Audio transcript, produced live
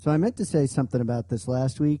So I meant to say something about this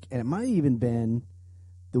last week, and it might have even been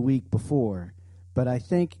the week before. But I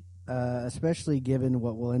think, especially given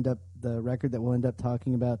the record that we'll end up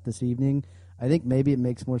talking about this evening, I think maybe it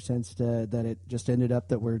makes more sense that it just ended up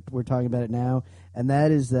that we're talking about it now. And that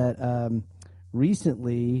is that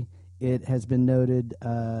recently it has been noted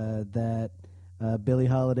that Billie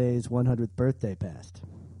Holiday's 100th birthday passed.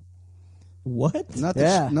 What? Not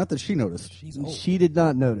that she noticed. She's old. She did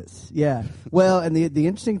not notice. Yeah. Well, and the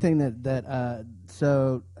interesting thing that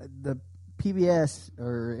so the PBS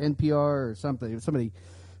or NPR or somebody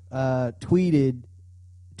tweeted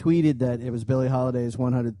that it was Billie Holiday's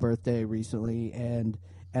 100th birthday recently, and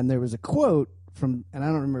there was a quote from, and I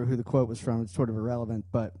don't remember who the quote was from. It's sort of irrelevant,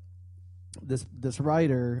 but this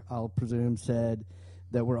writer, I'll presume, said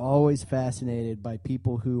that we're always fascinated by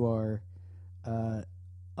people who are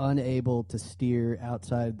unable to steer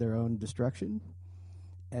outside their own destruction.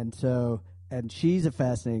 And she's a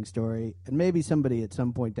fascinating story, and maybe somebody at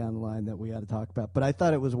some point down the line that we ought to talk about. But I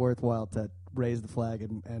thought it was worthwhile to raise the flag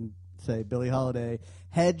and say Billie Holiday,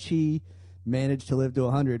 had she managed to live to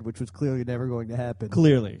 100, which was clearly never going to happen.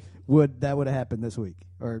 Clearly. Would have happened this week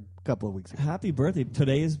or a couple of weeks ago. Happy birthday.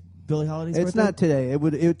 Today is Billie Holiday's birthday? It's not today.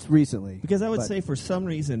 It's recently. Because I would say for some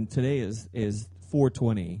reason today is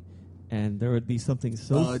 420. And there would be something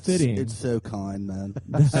so fitting. It's so kind, man.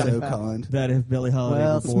 So kind. That if Billie Holiday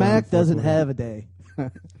Well, were born Smack on doesn't 420. have a day.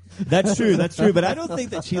 That's true. But I don't think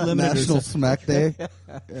that she limited National herself. Smack Day.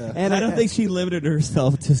 And I don't think she limited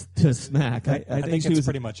herself to Smack. I think she it's was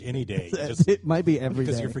pretty much any day. Just it might be every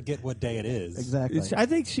because day. you forget what day it is. Exactly. I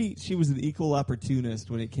think she was an equal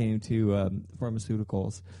opportunist when it came to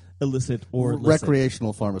pharmaceuticals, illicit or licit.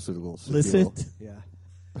 Recreational pharmaceuticals. if you Licit. will. Yeah.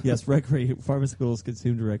 Yes, pharmaceuticals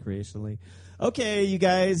consumed recreationally. Okay, you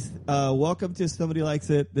guys, welcome to Somebody Likes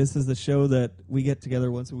It. This is the show that we get together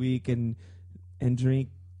once a week and drink.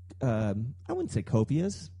 I wouldn't say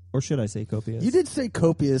copious, or should I say copious? You did say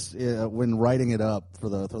copious when writing it up for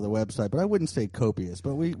the website, but I wouldn't say copious.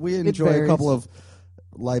 But we enjoy a varies. couple of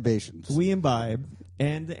libations. We imbibe,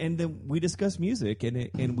 and then we discuss music,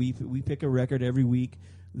 and we pick a record every week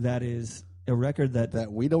that is a record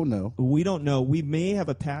that we don't know. We don't know. We may have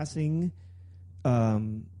a passing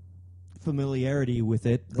familiarity with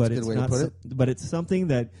it, That's but a good it's way to not. put it. But it's something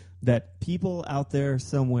that people out there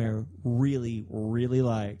somewhere really, really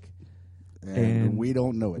like, And we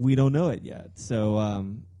don't know it. We don't know it yet. So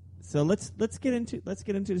let's get into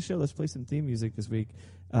the show. Let's play some theme music this week.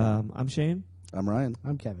 I'm Shane. I'm Ryan.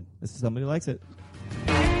 I'm Kevin. This is Somebody Likes It.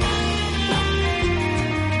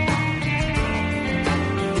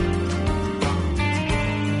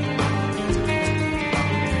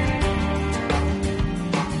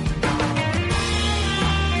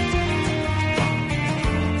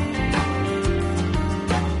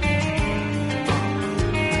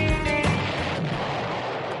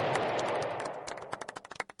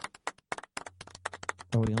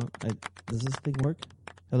 Are we on? Does this thing work?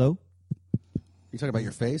 Hello? You talking about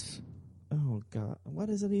your face? Oh, God. What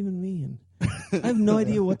does it even mean? I have no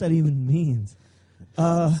idea what that even means.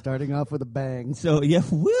 Starting off with a bang. So, yeah,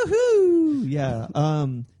 woohoo! Yeah.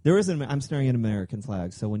 I'm staring at an American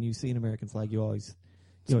flag, so when you see an American flag, you always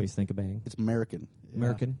think of bang. It's American.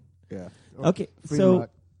 American? Yeah. Okay, Freedom Rock.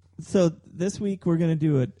 so this week we're going to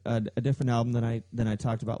do a different album than I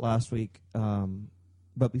talked about last week.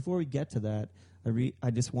 But before we get to that, I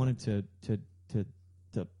just wanted to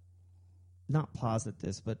not posit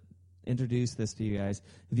this, but introduce this to you guys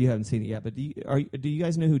if you haven't seen it yet. But do you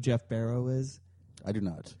guys know who Jeff Barrow is? I do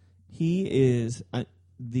not. He is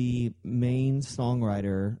the main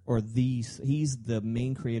songwriter, he's the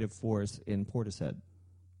main creative force in Portishead.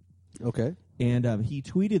 Okay. And he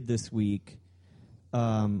tweeted this week.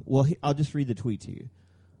 I'll just read the tweet to you.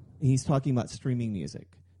 He's talking about streaming music.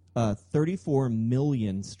 34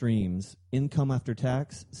 million streams. Income after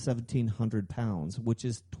tax, £1,700, which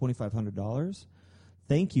is $2,500.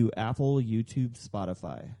 Thank you, Apple, YouTube,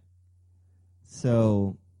 Spotify.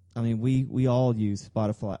 So, I mean, we all use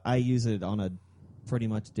Spotify. I use it on a pretty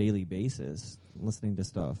much daily basis, listening to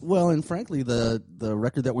stuff. Well, and frankly, the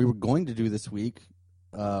record that we were going to do this week,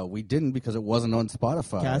 we didn't because it wasn't on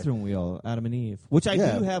Spotify. Catherine Wheel, Adam and Eve, which I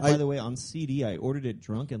Yeah, do have, by the way, on CD. I ordered it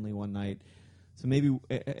drunkenly one night. So maybe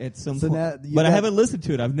at some So point. now But I haven't listened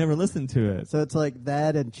to it. I've never listened to it. So it's like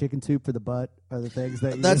that and chicken soup for the butt are the things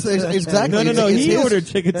that you That's exactly. No. It's He his- ordered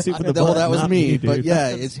chicken soup for the butt. Well, that was not me, dude. but yeah,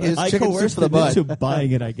 it's his I chicken soup coerced for the him butt. into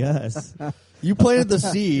buying it, I guess. You planted the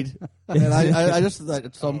seed, and I just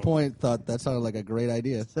at some point thought that sounded like a great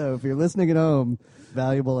idea. So if you're listening at home,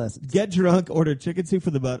 valuable lessons. Get drunk, order chicken soup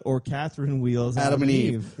for the butt, or Catherine Wheels, Adam and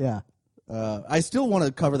Eve. Yeah. I still want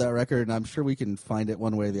to cover that record, and I'm sure we can find it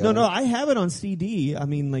one way or the No, other. no, I have it on CD. I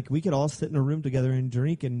mean, like, we could all sit in a room together and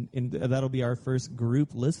drink, and that'll be our first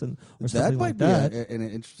group listen or That something might like be that. an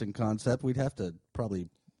interesting concept. We'd have to probably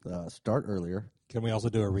start earlier. Can we also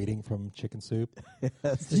do a reading from Chicken Soup?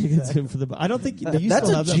 Chicken Soup for the. I don't think you That's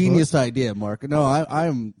still a have that genius idea, Mark. No, I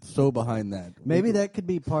am so behind that. Maybe that could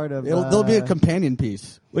be part of. There'll be a companion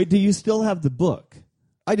piece. book. Wait, do you still have the book?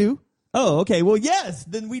 I do. Oh, okay. Well, yes.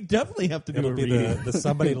 Then we definitely have to do It'll a be reading. the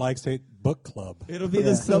Somebody Likes It book club. It'll be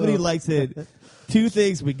the somebody likes it. Two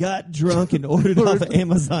things: we got drunk and ordered off of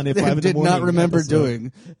Amazon at 5 in the Did morning. not remember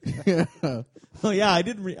episode. doing. Oh yeah, I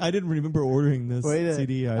didn't. I didn't remember ordering this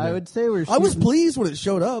CD. Either. I would say we're. I was shooting- pleased when it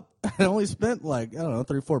showed up. I only spent like, I don't know,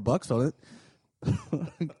 $3-4 on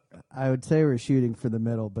it. I would say we're shooting for the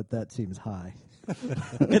middle, but that seems high.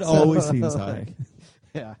 It always seems high.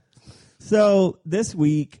 Yeah. So this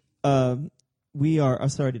week, we are. I'm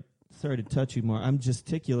sorry to touch you, Mark. I'm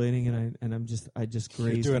gesticulating, and I just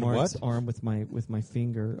grazed doing Mark's what? arm with my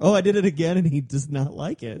finger. Oh, I did it again, and he does not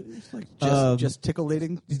like it. Just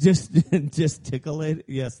tickling. Just tickle it.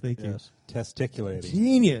 Yes, thank you. Testiculating.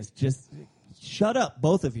 Genius. Just shut up,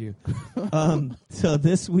 both of you. So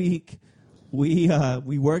this week we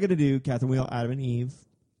were going to do Catherine Wheel, Adam and Eve,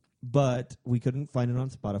 but we couldn't find it on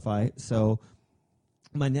Spotify. So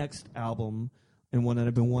my next album, and one that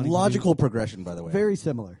I've been wanting Logical to do, progression, by the way. Very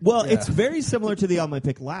similar. well, it's very similar to the album I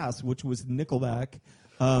picked last, which was Nickelback.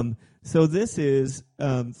 So this is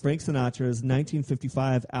Frank Sinatra's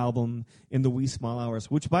 1955 album, In the Wee Small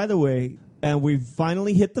Hours, which, by the way, and we've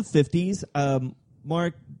finally hit the 50s.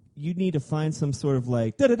 Mark, you need to find some sort of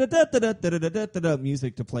like da-da-da-da-da-da-da-da-da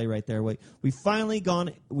music to play right there. Wait, we've finally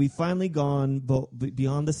gone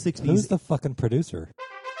beyond the 60s. Who's the fucking producer?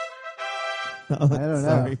 Oh, I don't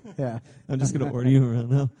sorry. know. Yeah. I'm just going to order you around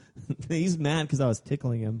now. He's mad because I was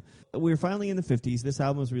tickling him. We're finally in the 50s. This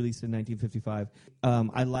album was released in 1955.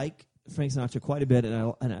 I like Frank Sinatra quite a bit,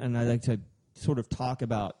 and I like to sort of talk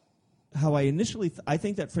about how I initially... I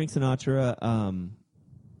think that Frank Sinatra...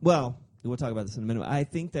 well, we'll talk about this in a minute. I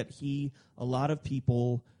think that a lot of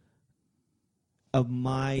people of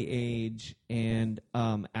my age and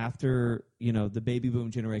after, the baby boom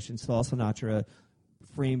generation saw Sinatra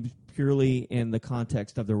framed purely in the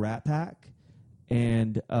context of the Rat Pack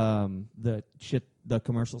and the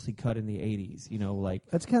commercials he cut in the 80s, like...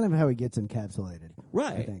 That's kind of how he gets encapsulated.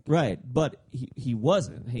 Right, I think. right. But he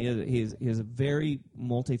wasn't. He is a very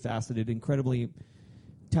multifaceted, incredibly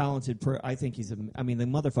talented... I think the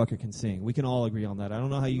motherfucker can sing. We can all agree on that. I don't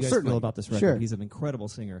know how you guys Certainly. feel about this record. Sure. He's an incredible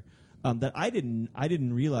singer. That I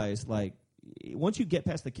didn't realize, like, once you get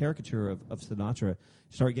past the caricature of Sinatra,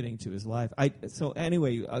 start getting to his life. So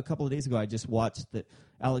anyway, a couple of days ago, I just watched that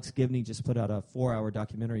Alex Gibney just put out a 4-hour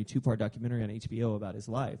documentary, 2-part documentary on HBO about his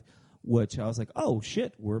life, which I was like, oh,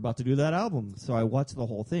 shit, we're about to do that album. So I watched the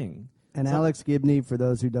whole thing. And Alex Gibney, for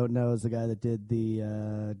those who don't know, is the guy that did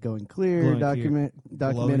the Going Clear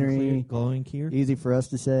documentary. Glowing Clear. Easy for us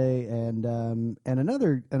to say, and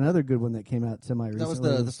another good one that came out semi-recently.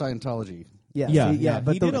 That was the Scientology. Yeah.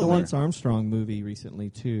 But he did a the one, Lance Armstrong movie recently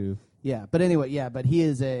too. yeah. But anyway, but he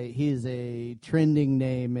is a trending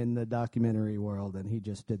name in the documentary world, and he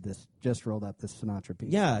just rolled out this Sinatra piece.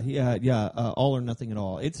 Yeah. All or Nothing at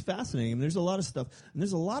All. It's fascinating. There's a lot of stuff, and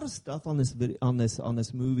there's a lot of stuff on this on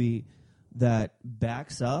this movie that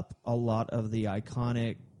backs up a lot of the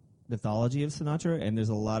iconic mythology of Sinatra, and there's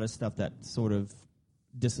a lot of stuff that sort of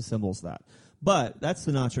disassembles that. But that's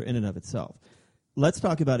Sinatra in and of itself. Let's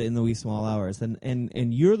talk about it in the wee small hours,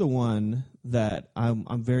 and you're the one that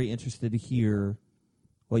I'm very interested to hear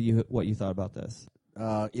what you thought about this.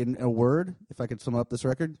 In a word, if I could sum up this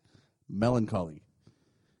record, melancholy.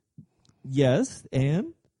 Yes,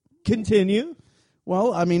 and continue.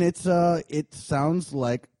 Well, I mean, it sounds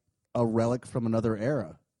like a relic from another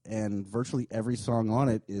era, and virtually every song on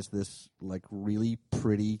it is this like really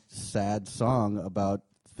pretty sad song about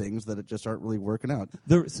things that just aren't really working out.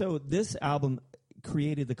 So this album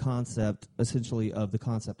created the concept, essentially, of the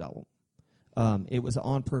concept album. It was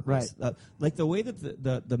on purpose. Right. Like the way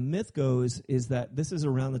that the myth goes is that this is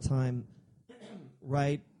around the time,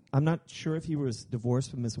 right? I'm not sure if he was divorced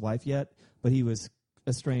from his wife yet, but he was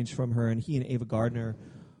estranged from her, and he and Ava Gardner...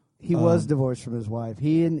 He was divorced from his wife.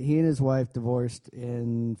 He and his wife divorced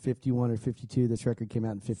in 51 or 52. This record came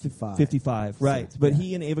out in 55. 55, right. But yeah.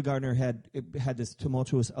 he and Ava Gardner had this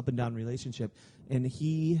tumultuous up and down relationship, and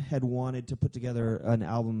he had wanted to put together an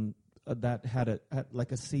album that had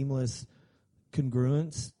like a seamless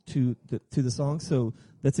congruence to the song. So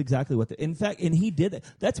that's exactly what. In fact, and he did that.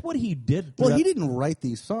 That's what he did. Well, he didn't write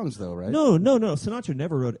these songs, though, right? No. Sinatra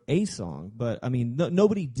never wrote a song, but I mean,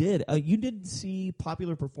 nobody did. You didn't see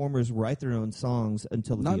popular performers write their own songs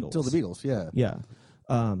until the Not Beatles. until the Beatles, yeah. Yeah.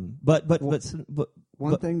 But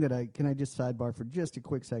one thing that I just sidebar for just a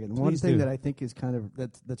quick second. One thing that I think is kind of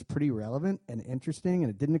that's pretty relevant and interesting, and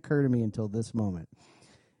it didn't occur to me until this moment,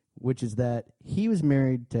 which is that he was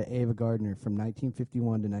married to Ava Gardner from 1951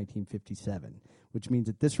 to 1957, which means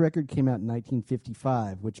that this record came out in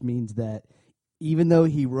 1955, which means that even though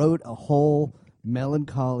he wrote a whole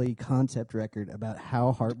melancholy concept record about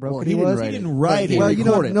how heartbroken he was, he didn't write it. Well, you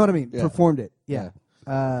know what I mean? Yeah. Performed it, yeah.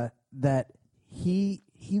 That he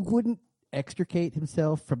wouldn't extricate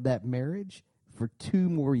himself from that marriage for 2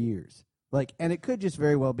 more years. Like, and it could just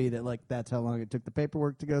very well be that, like, that's how long it took the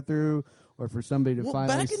paperwork to go through, or for somebody to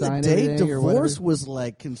finally sign back in the day, everything, divorce or was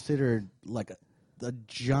like considered like a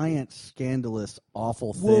giant, scandalous,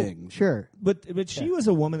 awful thing. Sure, but she was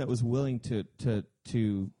a woman that was willing to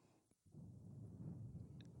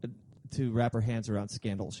wrap her hands around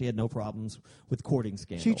scandal. She had no problems with courting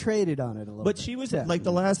scandal. she traded on it a little bit. But she was like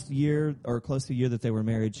the last year or close to a year that they were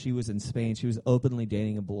married. She was in Spain. She was openly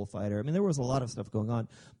dating a bullfighter. I mean, there was a lot of stuff going on.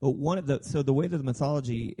 But the way that the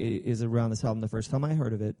mythology is around this album, the first time I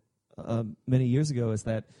heard of it many years ago, is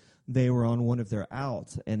that they were on one of their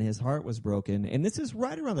outs and his heart was broken. And this is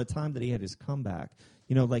right around the time that he had his comeback.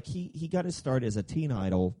 You know, like he got his start as a teen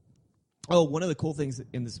idol. Oh, one of the cool things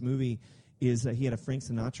in this movie is that he had a Frank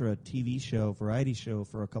Sinatra TV show, variety show,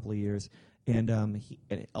 for a couple of years, and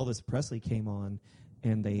Elvis Presley came on,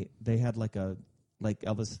 and they had like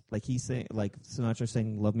Elvis, like he sang, like Sinatra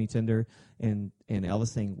sang "Love Me Tender," and Elvis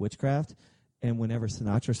sang "Witchcraft," and whenever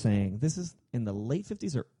Sinatra sang, this is in the late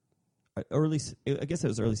 50s or early, I guess it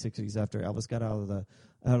was early 60s after Elvis got out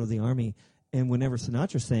of the army. And whenever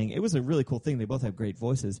Sinatra sang, it was a really cool thing. They both have great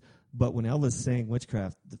voices, but when Elvis sang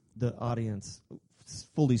 "Witchcraft," the audience,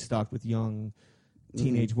 fully stocked with young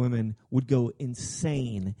teenage women, would go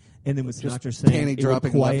insane. And then when Sinatra sang, it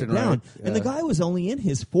would quiet down. Right. Yeah. And the guy was only in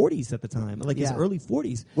his 40s at the time, like his early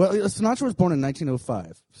 40s. Well, Sinatra was born in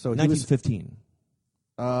 1905, so 1915.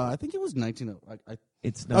 I think it was 1905.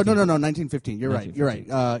 It's no, 1915. You're right. You're right.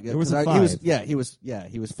 There was a 5. He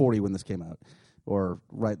was 40 when this came out, or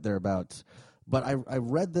right thereabouts. But I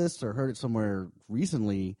read this or heard it somewhere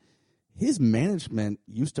recently. His management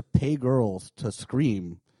used to pay girls to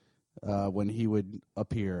scream when he would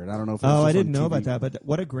appear, and I don't know if it was just I didn't on know TV. about that, but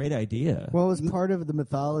what a great idea. Well, it was part of the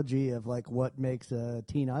mythology of like what makes a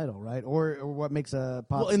teen idol, right? Or what makes a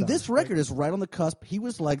pop Well, and star. this record is right on the cusp. He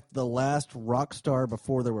was like the last rock star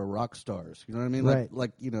before there were rock stars. You know what I mean? Right.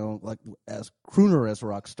 Like as crooner as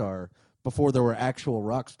rock star before there were actual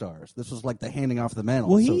rock stars. This was like the handing off the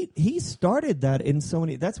mantle. Well, he started that in so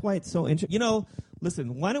many. That's why it's so interesting. You know,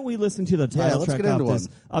 listen. Why don't we listen to the title track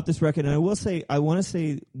off this record? And I want to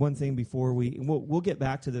say one thing before we'll get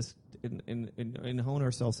back to this and hone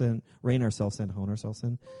ourselves in, rein ourselves in, hone ourselves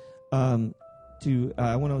in. I want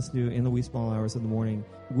to listen to "In the Wee Small Hours of the Morning,"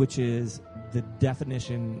 which is the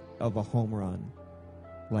definition of a home run,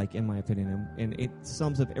 like in my opinion, and it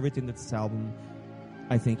sums up everything that this album,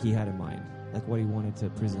 I think, he had in mind, like what he wanted to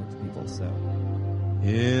present to people. So,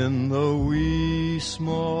 in the wee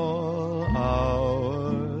small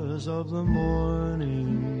hours of the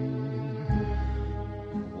morning,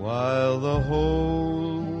 while the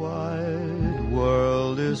whole wide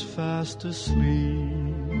world is fast asleep,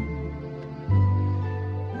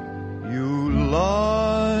 you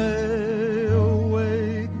lie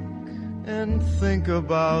awake and think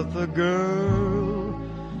about the girl,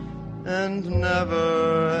 and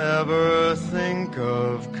never ever think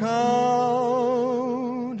of counting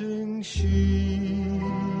sheep.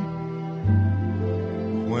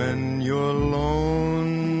 When your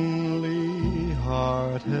lonely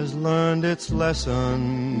heart has learned its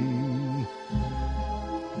lesson,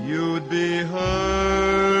 you'd be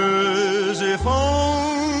hers if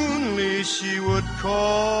only she would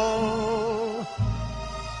call.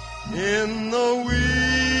 In the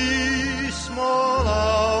wee small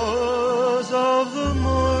hours of the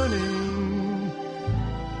morning,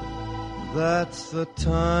 that's the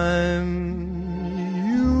time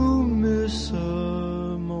you miss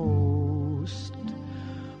her most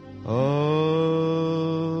of all.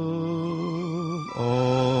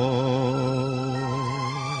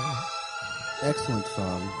 Excellent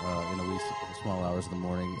song in the wee small hours of the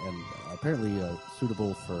morning, and apparently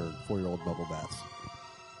suitable for 4-year-old bubble baths.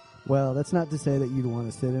 Well, that's not to say that you'd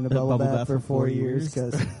want to sit in a bubble bath for 4 years,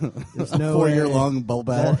 because there's A no 4-year-long bubble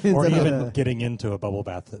bath. That Or ends up even in a- getting into a bubble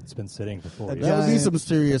bath that's been sitting for 4 years. That would be giant- some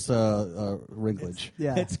serious wrinklage.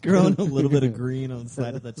 Yeah, It's grown a little bit of green on the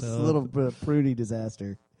side of the It's toe. a little bit of pruny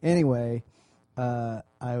disaster. Anyway, I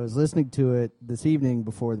was listening to it this evening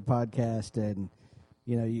before the podcast, and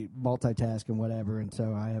you multitask and whatever. And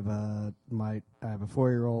so I have I have a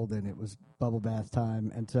 4-year-old, and it was bubble bath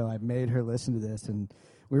time, and so I made her listen to this, and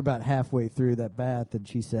we were about halfway through that bath, and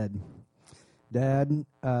she said, "Dad,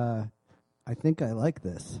 I think I like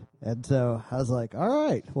this." And so I was like, "All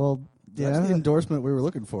right, well." That's the endorsement we were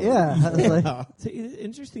looking for. Yeah, I was like, So the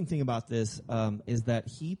interesting thing about this is that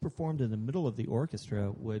he performed in the middle of the orchestra,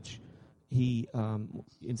 which he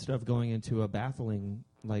instead of going into a baffling,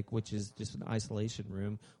 which is just an isolation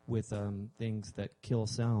room with things that kill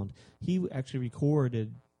sound, he actually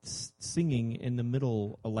recorded singing in the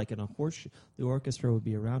middle, like in a horseshoe. The orchestra would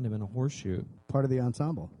be around him in a horseshoe. part of the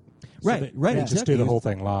ensemble. Right. They Exactly. just do the whole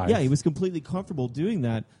thing live. Yeah, he was completely comfortable doing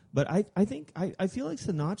that. But I feel like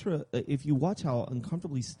Sinatra, if you watch how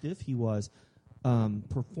uncomfortably stiff he was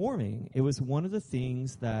performing, it was one of the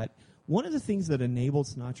things that enabled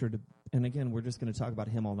Sinatra to. And again, we're just going to talk about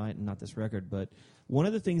him all night and not this record. But one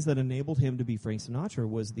of the things that enabled him to be Frank Sinatra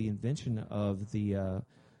was the invention of the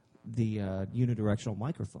unidirectional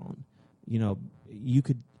microphone. You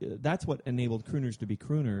could. That's what enabled crooners to be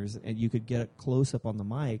crooners, and you could get close up on the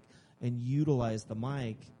mic and utilize the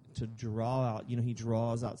mic to draw out. He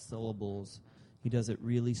draws out syllables. He does it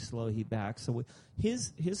really slow. He backs. So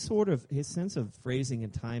his sense of phrasing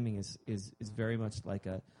and timing is very much like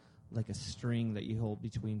a string that you hold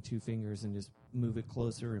between two fingers and just move it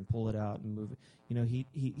closer and pull it out and move it.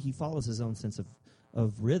 He follows his own sense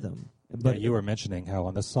of rhythm. But you were mentioning how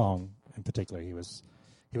on this song in particular he was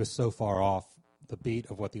so far off the beat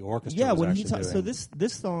of what the orchestra was when actually he talks. doing. So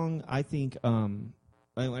this song, I think, when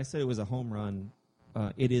I said it was a home run,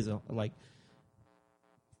 it is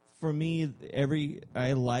for me.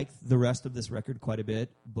 I like the rest of this record quite a bit,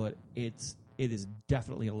 but it is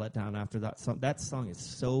definitely a letdown after that song. That song is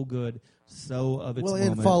so good, so of its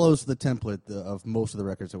moment. It follows the template of most of the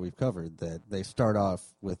records that we've covered, that they start off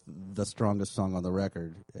with the strongest song on the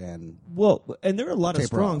record. And there are a lot of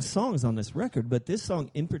taper strong off. songs on this record, but this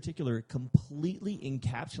song in particular completely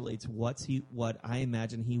encapsulates what I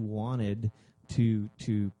imagine he wanted to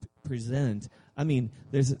present. I mean,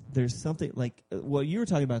 there's something like you were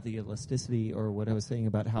talking about the elasticity, or what I was saying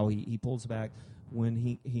about how he pulls back when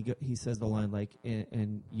he says the line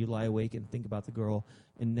and you lie awake and think about the girl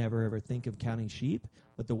and never ever think of counting sheep.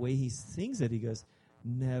 But the way he sings it, he goes,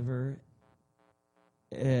 never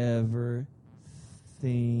ever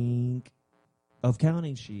think of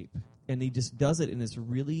counting sheep, and he just does it in this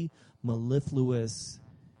really mellifluous.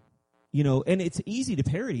 And it's easy to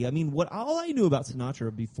parody. I mean, all I knew about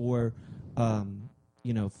Sinatra before, 15.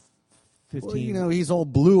 Well, he's all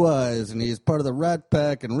blue eyes, and he's part of the Rat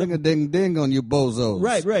Pack, and ring-a-ding-ding on you bozos.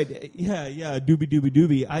 Right. Yeah,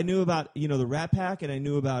 doobie. I knew about, the Rat Pack, and I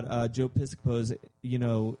knew about Joe Piscopo's,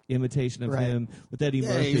 imitation of him with Eddie Yeah,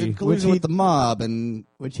 Murphy. he's in collusion with the mob, and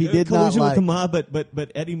Which he did not collusion like. with the mob,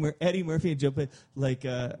 but Eddie Murphy and Joe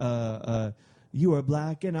you are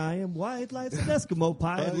black and I am white, life's an Eskimo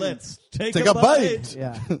pie, and let's take a bite.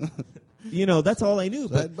 Yeah. That's all I knew.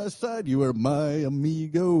 side by side, you are my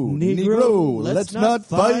amigo, Negro, let's not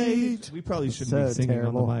fight. We probably shouldn't So be singing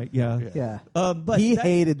terrible. on the mic. Yeah. Yeah. But he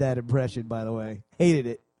hated that impression, by the way. Hated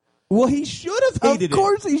it. Well, he should have hated it. Of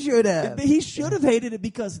course he should have. He should have hated it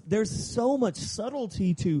because there's so much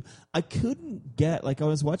subtlety to. I couldn't get I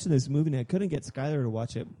was watching this movie and I couldn't get Skylar to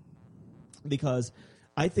watch it because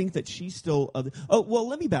I think that she's still.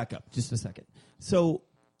 Let me back up just a second. So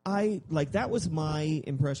that was my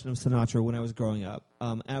impression of Sinatra when I was growing up.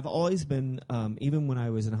 And I've always been, even when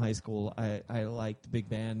I was in high school, I liked big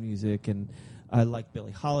band music and I liked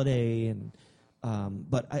Billie Holiday and.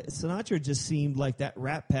 But Sinatra just seemed like that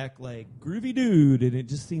Rat Pack, groovy dude, and it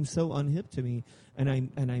just seemed so unhip to me. And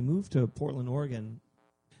I moved to Portland, Oregon,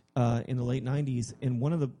 in the late '90s,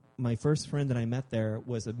 and my first friend that I met there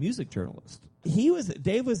was a music journalist.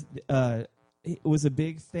 Dave was a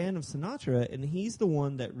big fan of Sinatra, and he's the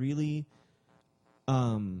one that really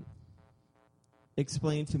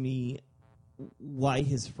explained to me why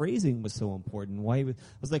his phrasing was so important. I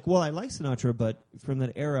was like, well, I like Sinatra, but from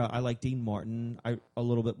that era, I like Dean Martin a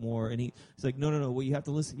little bit more. And he's like, no. Well, you have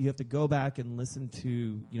to listen. You have to go back and listen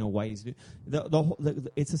to why he's doing.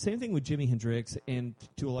 It's the same thing with Jimi Hendrix and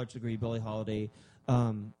to a large degree Billie Holiday.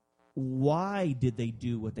 Why did they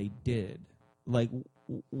do what they did?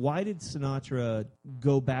 Why did Sinatra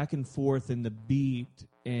go back and forth in the beat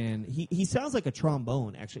and he sounds like a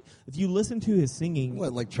trombone. Actually, if you listen to his singing,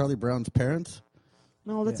 What, like Charlie Brown's parents?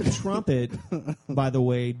 no, that's a trumpet, by the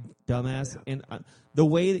way, dumbass. And the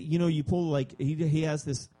way that you pull like he has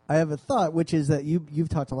this. I have a thought, which is that you've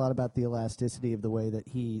talked a lot about the elasticity of the way that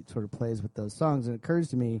he sort of plays with those songs, and it occurs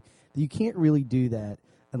to me that you can't really do that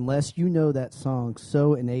unless you know that song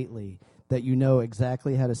so innately that you know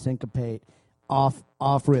exactly how to syncopate off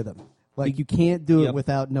rhythm. Like you can't do it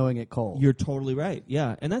without knowing it cold. You're totally right.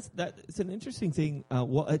 Yeah, and it's an interesting thing.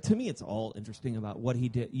 To me, it's all interesting about what he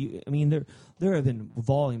did. There have been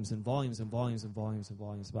volumes and volumes and volumes and volumes and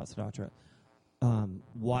volumes about Sinatra.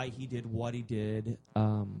 Why he did what he did,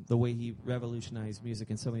 the way he revolutionized music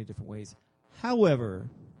in so many different ways. However,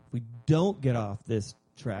 if we don't get off this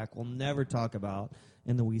track, we'll never talk about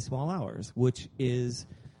In the Wee Small Hours, which is,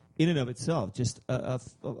 in and of itself, just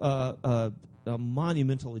a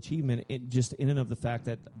monumental achievement. Just in and of the fact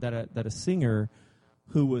that a singer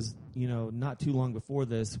who was not too long before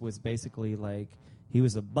this was basically like he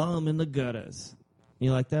was a bum in the gutters.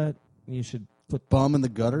 You like that? You should put Bum in the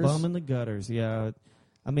gutters? Bum in the gutters. Yeah,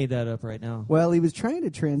 I made that up right now. Well, he was trying to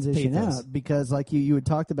transition Pathos. out because, like you had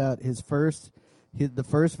talked about, the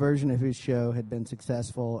first version of his show had been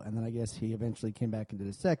successful, and then I guess he eventually came back into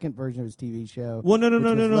the second version of his TV show. Well, no,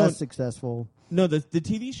 less successful. No, the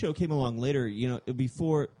TV show came along later.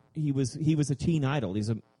 Before he was a teen idol.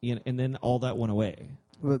 And then all that went away.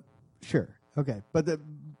 Well, sure, okay, but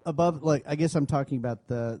above, like, I guess I'm talking about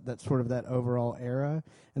that overall era,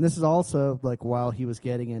 and this is also like while he was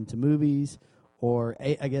getting into movies, or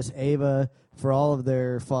I guess Ava, for all of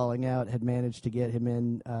their falling out, had managed to get him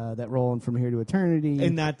in that role in From Here to Eternity,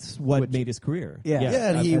 and that's what made his career. Yeah,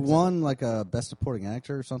 and he won like a Best Supporting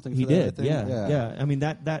Actor or something. He for that, did, I think. yeah. I mean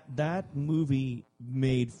that movie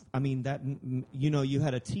made. I mean that you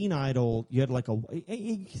had a teen idol. You had like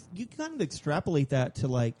you kind of extrapolate that to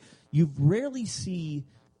like you rarely see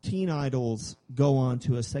teen idols go on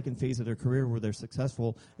to a second phase of their career where they're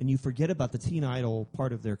successful, and you forget about the teen idol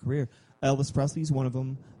part of their career. Elvis Presley's one of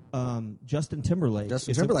them. Justin Timberlake. That's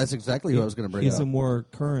exactly who I was going to bring up. He's a more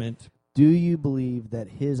current. Do you believe that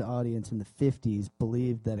his audience in the 50s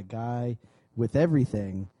believed that a guy with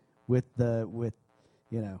everything, with a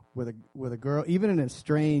girl, even an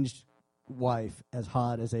estranged wife as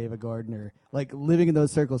hot as Ava Gardner, like living in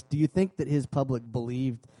those circles, do you think that his public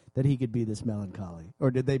believed that he could be this melancholy,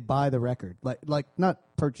 or did they buy the record? Like not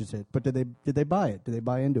purchase it, but did they buy it? Did they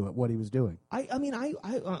buy into it? What he was doing? I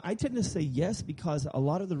tend to say yes, because a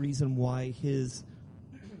lot of the reason why his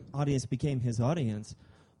audience became his audience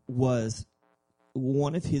was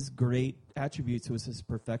one of his great attributes was his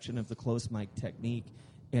perfection of the close mic technique,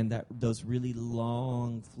 and those really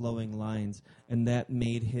long flowing lines, and that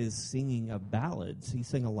made his singing of ballads. He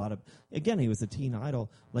sang a lot of. Again, he was a teen idol.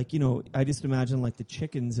 Like I just imagine like the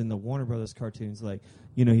chickens in the Warner Brothers cartoons. Like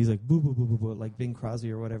he's like boo boo boo boo boo, like Bing Crosby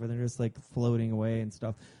or whatever. They're just like floating away and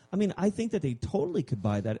stuff. I mean, I think that they totally could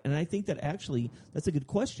buy that, and I think that actually that's a good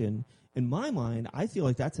question. In my mind, I feel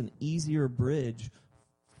like that's an easier bridge.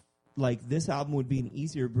 Like this album would be an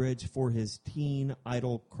easier bridge for his teen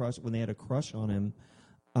idol crush when they had a crush on him.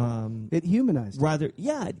 It humanized. Rather,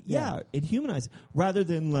 it humanized rather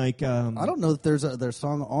than like. I don't know if there's a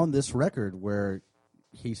song on this record where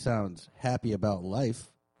he sounds happy about life.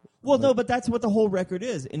 Well, no, but that's what the whole record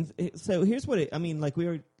is, and so here's what he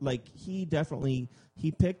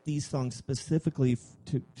picked these songs specifically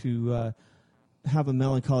to have a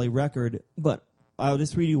melancholy record. But I'll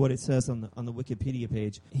just read you what it says on the Wikipedia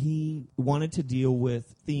page. He wanted to deal with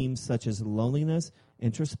themes such as loneliness,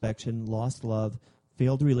 introspection, lost love,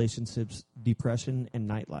 failed relationships, depression, and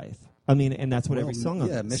nightlife. I mean, and that's what every song is.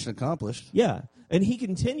 Yeah, mission accomplished. Yeah, and he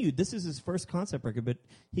continued. This is his first concept record, but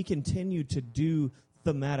he continued to do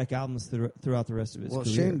thematic albums throughout the rest of his career.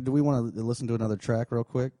 Shane, do we want to listen to another track real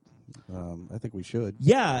quick? I think we should.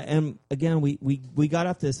 Yeah, and again, we got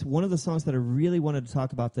off this. One of the songs that I really wanted to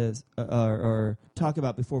talk about this or talk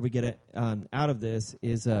about before we get it out of this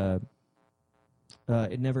is It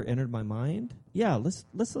Never Entered My Mind. Yeah, let's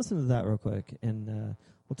listen to that real quick, and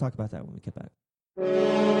we'll talk about that when we get back.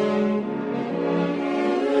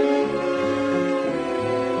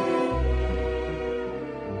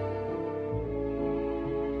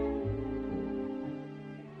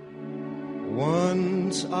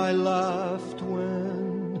 Once I laughed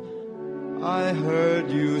when I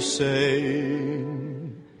heard you say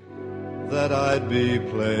that I'd be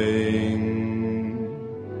playing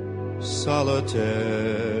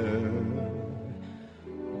solitaire,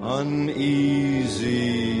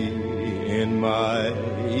 uneasy in my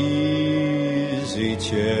easy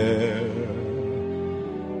chair.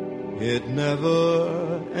 It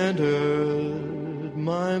never entered my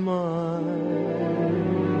my mind.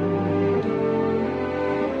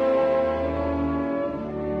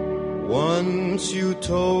 Once you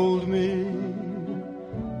told me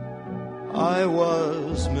I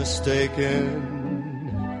was mistaken,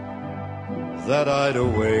 that I'd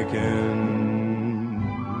awaken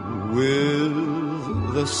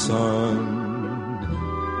with the sun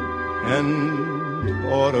and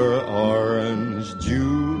order orange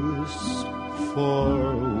juice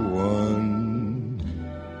for one.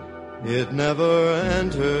 It never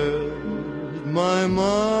entered my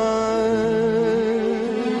mind.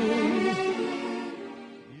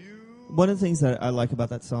 One of the things that I like about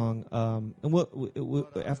that song, and we'll,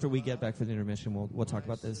 after we get back for the intermission, we'll talk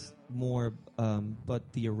about this more. But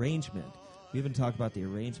the arrangement, we haven't talked about the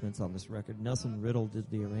arrangements on this record. Nelson Riddle did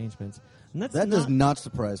the arrangements, and That does not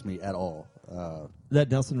surprise me at all. that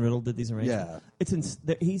Nelson Riddle did these arrangements.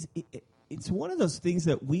 Yeah. It's one of those things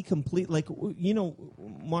that we complete. Like, you know,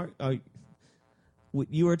 Mark,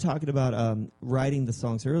 you were talking about writing the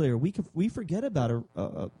songs earlier. We forget about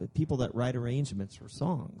people that write arrangements for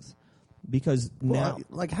songs. Because now,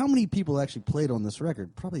 like, how many people actually played on this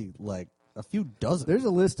record? Probably like a few dozen. There's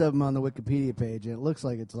a list of them on the Wikipedia page, and it looks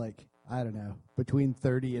like it's like, I don't know, between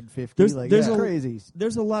 30 and 50. There's crazy.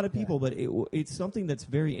 There's a lot of people, but it's something that's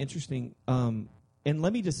very interesting. And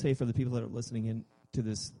let me just say, for the people that are listening in to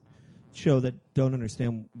this show that don't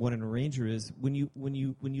understand what an arranger is, when you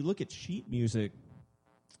look at sheet music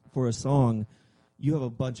for a song, you have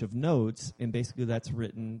a bunch of notes, and basically that's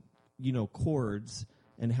written, chords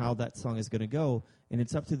and how that song is going to go. And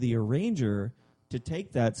it's up to the arranger to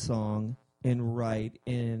take that song and write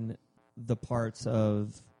in the parts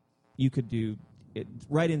of, you could do it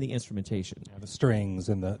right in the instrumentation. Yeah, the strings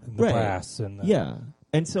and the Right. brass and the Yeah.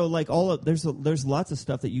 And so, like, there's lots of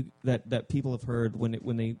stuff that people have heard when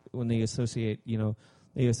they associate Frank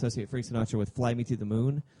Sinatra with "Fly Me to the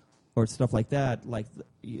Moon" or stuff like that. Like,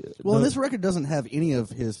 This record doesn't have any of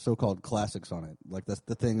his so-called classics on it. Like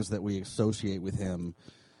the things that we associate with him.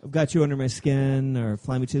 "I've Got You Under My Skin" or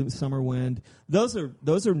 "Fly Me to the Summer Wind." Those are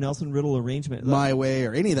Nelson Riddle arrangements. My Way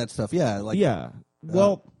or any of that stuff. Yeah.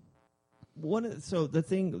 Well, so the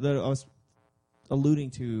thing that I was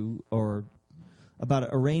alluding to, or about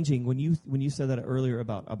arranging, when you said that earlier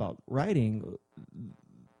about writing,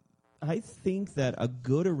 I think that a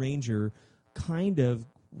good arranger kind of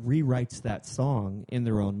rewrites that song in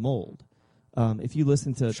their own mold. If you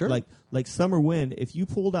listen to like "Summer Wind," if you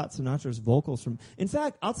pulled out Sinatra's vocals from, in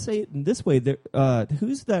fact, I'll say it in this way: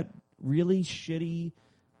 who's that really shitty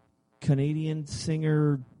Canadian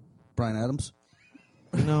singer? Bryan Adams.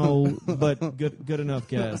 No, but good enough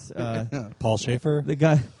guess. Paul Schaefer. The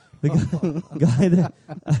guy that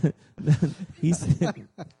he's.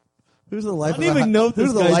 Who's the life? I don't even know if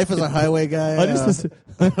who's this the guy's- Life as a Highway guy?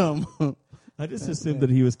 I just assumed that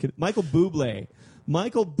he was Michael Bublé.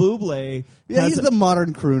 Michael Bublé. Yeah, he's the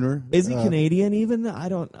modern crooner. Is he Canadian? Even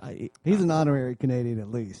He's an honorary Canadian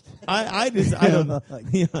at least. I don't know.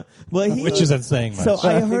 Yeah. Well, Which isn't saying much. So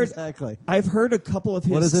I heard Exactly. I've heard a couple of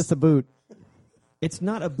his. What is this, a boot? It's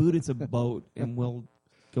not a boot. It's a boat, and we'll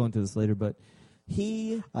go into this later. But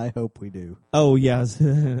he. I hope we do. Oh yes,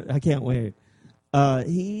 I can't wait.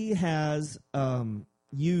 He has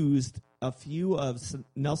used a few of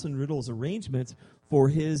Nelson Riddle's arrangements for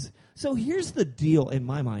his. So here's the deal in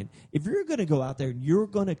my mind. If you're going to go out there and you're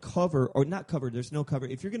going to cover, or not cover, there's no cover.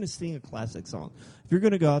 If you're going to sing a classic song, if you're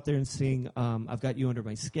going to go out there and sing "I've Got You Under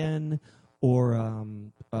My Skin" or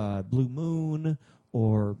 "Blue Moon"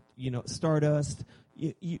 or "Stardust,"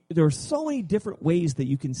 there are so many different ways that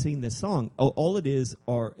you can sing this song. All it is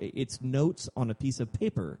it's notes on a piece of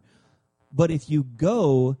paper. But if you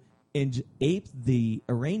go and ape the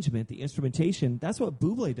arrangement, the instrumentation, that's what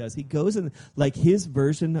Bublé does. He goes and, like, his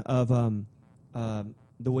version of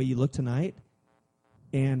 "The Way You Look Tonight"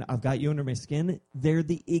 and "I've Got You Under My Skin," they're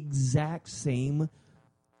the exact same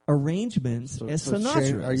arrangements as Sinatra's.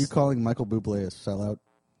 Shane, are you calling Michael Bublé a sellout?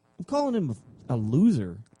 I'm calling him a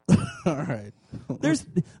loser. All right.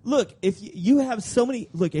 If you have so many,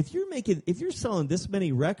 if you're selling this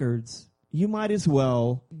many records, you might as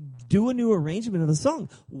well do a new arrangement of the song.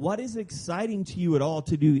 What is exciting to you at all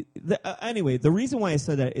to do? Anyway, the reason why I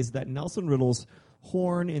said that is that Nelson Riddle's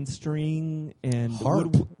horn and string and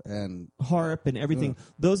Harp and everything,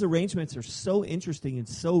 those arrangements are so interesting and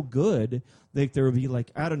so good. Like, there would be, like,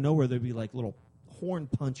 out of nowhere, there'd be like little horn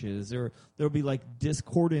punches, or there would be like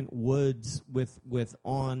discordant woods with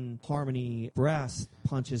on harmony brass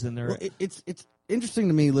punches in there. Well, it's interesting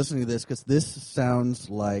to me listening to this because this sounds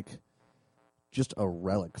like just a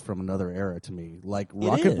relic from another era to me. Like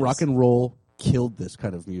rock and roll killed this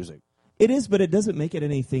kind of music. It is, but it doesn't make it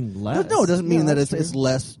anything less. No, it doesn't mean that that's it's true.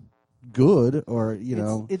 less good or you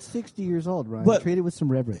know. It's 60 years old, Ryan. But- Treat it with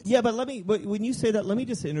some reverence. Yeah, but when you say that, let me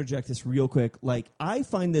just interject this real quick. Like, I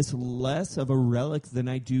find this less of a relic than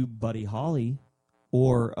I do Buddy Holly,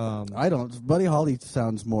 or I don't. Buddy Holly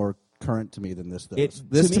sounds more current to me than this does. It-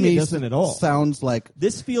 This to me, it doesn't at all. Sounds like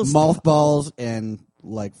this feels mothballs and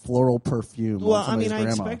like floral perfume. Well, on I somebody's mean, I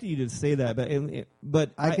grandma. expected you to say that, but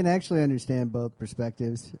I can actually understand both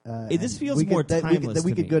perspectives. This and feels we more could, timeless we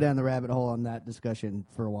to could me. go down the rabbit hole on that discussion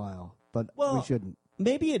for a while, but Well, we shouldn't.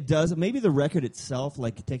 Maybe it does. Maybe the record itself,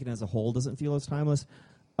 like taken as a whole, doesn't feel as timeless.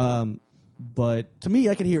 But To me,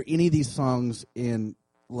 I could hear any of these songs in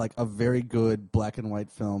like a very good black and white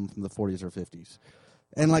film from the 40s or 50s,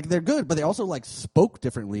 and like they're good, but they also like spoke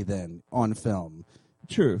differently than on film.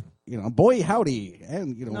 true. You know, boy howdy,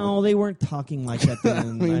 and you know, No, they weren't talking like that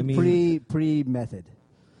then. I mean, pre method.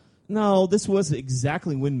 no, this was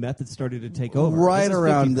exactly when Method started to take over. right This is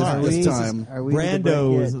around 55. this This is time. Are we to the break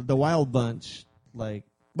Brando's yet? The Wild Bunch, like.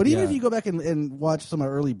 But even yeah. if you go back and watch some of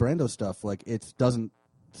early Brando stuff, like it doesn't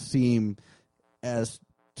seem as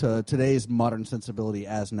to today's modern sensibility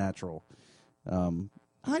as natural.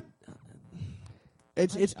 I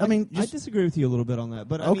I mean, I disagree with you a little bit on that,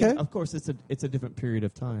 but I Okay. mean, of course, it's a different period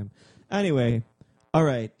of time. Anyway, all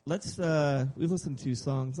right, let's we've listened to 2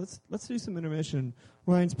 songs. Let's do some intermission.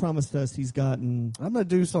 Ryan's promised us he's gotten. I'm going to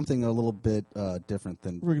do something a little bit different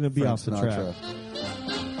than We're gonna be Frank off the Sinatra.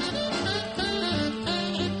 track.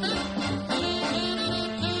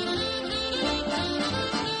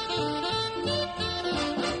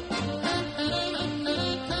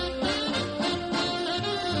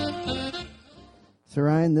 So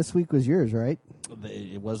Ryan, this week was yours, right?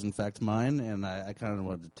 It was, in fact, mine, and I kind of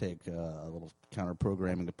wanted to take a little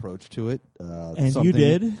counter-programming approach to it. And you something-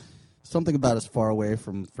 did. Something about as far away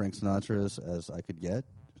from Frank Sinatra as I could get.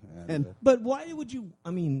 And- But why would you?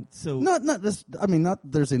 I mean, so Not this. I mean, not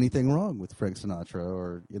that there's anything wrong with Frank Sinatra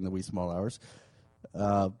or In the Wee Small Hours,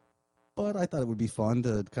 but I thought it would be fun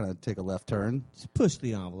to kind of take a left turn just push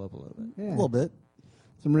the envelope a little bit. Yeah. a little bit.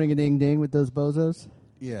 Some ring a ding ding with those bozos.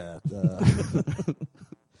 Yeah.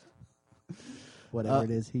 Whatever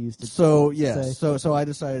it is he used to So yeah. say. So I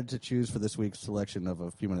decided to choose for this week's selection of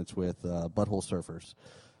A Few Minutes with Butthole Surfers,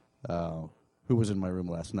 who was in my room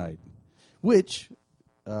last night, which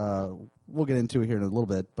we'll get into here in a little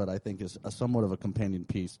bit, but I think is somewhat of a companion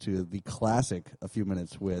piece to the classic A Few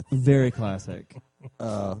Minutes with Very classic.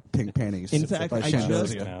 Pink Panties. In fact, by I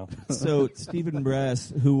Shandoz. just now. so Stephen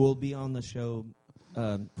Brass, who will be on the show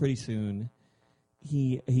pretty soon,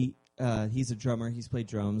 he's a drummer. He's played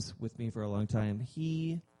drums with me for a long time.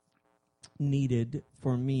 He needed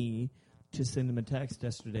for me to send him a text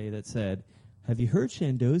yesterday that said, "Have you heard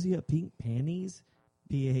Shandosia Pink Panties?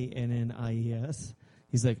 Pannies."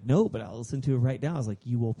 He's like, "No, but I'll listen to it right now." I was like,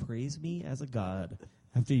 "You will praise me as a god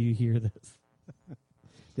after you hear this."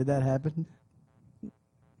 Did that happen?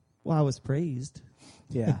 Well, I was praised.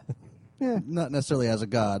 Yeah. Yeah. Not necessarily as a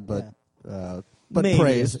god, but but Maybe.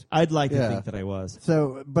 praised. I'd like to Yeah. think that I was.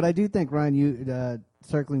 So, but I do think, Ryan, you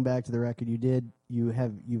circling back to the record,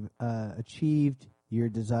 you've achieved your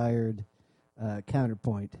desired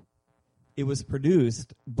counterpoint. It was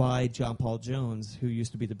produced by John Paul Jones, who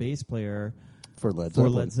used to be the bass player For Led for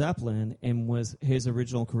Zeppelin. Led Zeppelin, and was his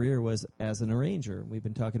original career was as an arranger. We've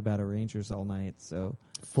been talking about arrangers all night, so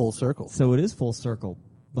Full circle. it is full circle,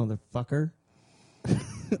 motherfucker.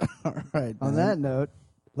 All right. On man. that note,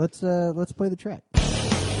 let's play the track.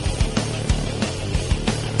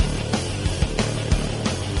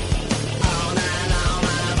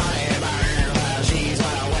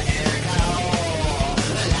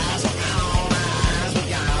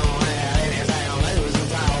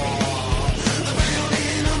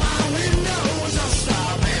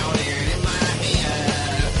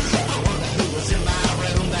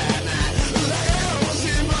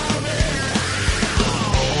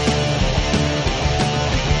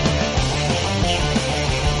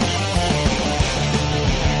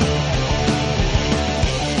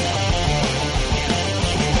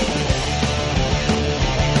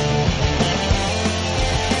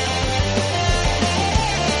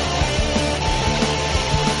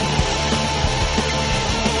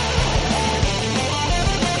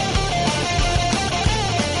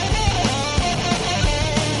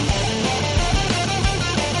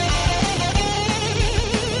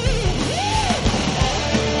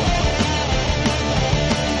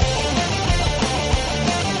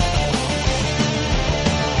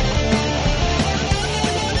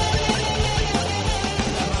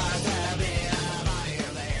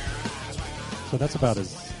 So that's about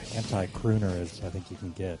as anti-crooner as I think you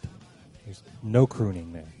can get. There's no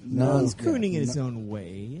crooning there. No, He's crooning in his own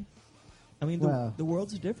way. I mean, Well- the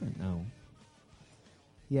world's different now.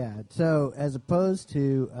 Yeah. So as opposed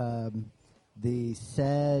to the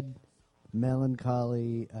sad,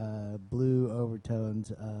 melancholy, blue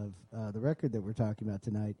overtones of the record that we're talking about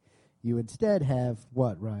tonight, you instead have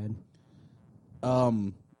what, Ryan?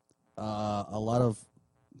 A lot of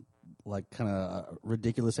like kind of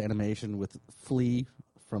ridiculous animation with Flea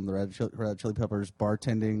from the Red Hot Chili Peppers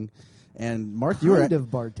bartending, and Mark, you were Kind of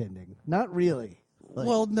bartending. Not really. Like,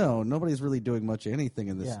 well, no, nobody's really doing much anything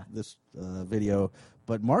in this video.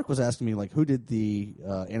 But Mark was asking me like, who did the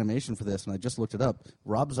animation for this, and I just looked it up.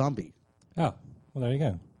 Rob Zombie, Oh, well, there you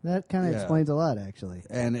go. that kind of Yeah. explains a lot, actually.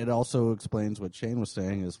 and it also explains what Shane was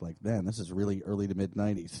saying is like, man, this is really early to mid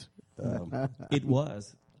 '90s. It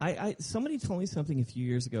was. Somebody told me something a few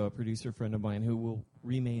years ago, a producer friend of mine who will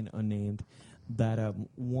remain unnamed, that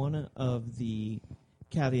one of the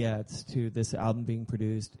caveats to this album being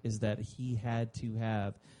produced is that he had to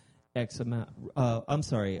have X amount.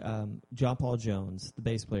 John Paul Jones, the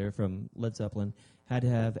bass player from Led Zeppelin, had to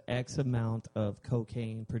have X amount of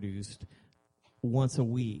cocaine produced once a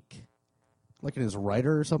week. Like in his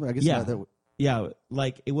writer or something. I guess Yeah. that Yeah,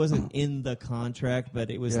 like it wasn't in the contract, but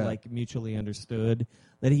it was Yeah. like mutually understood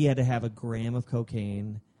that he had to have a gram of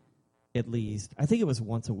cocaine at least. I think it was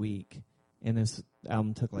once a week, and this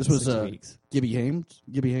album took like this was 6 weeks. Gibby Haynes.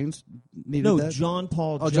 Gibby Haynes needed No, that. John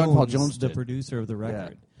Paul Jones, John Paul Jones the did. producer of the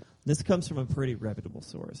record. This comes from a pretty reputable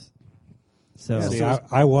source. So Yeah, See, so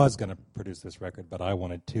I was going to produce this record, but I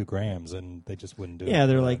wanted 2 grams, and they just wouldn't do it. yeah,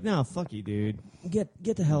 they're like, no, fuck you, dude. Get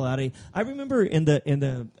the hell out of here. I remember in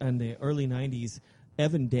the early '90s,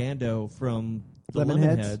 Evan Dando from the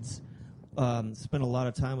Lemonheads? Lemonheads spent a lot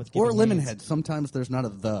of time with Or Gibby Haynes. Lemonhead. Sometimes there's not a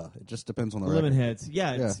the. It just depends on the record. Lemonheads,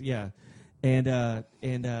 yeah. And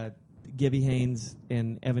Gibby Haynes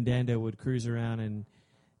and Evan Dando would cruise around and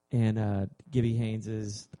Gibby Haynes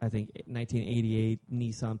is, I think, 1988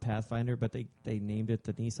 Nissan Pathfinder, but they named it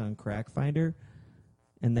the Nissan Crack Finder,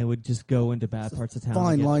 and they would just go into bad parts of town.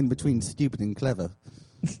 Fine and get- line between stupid and clever.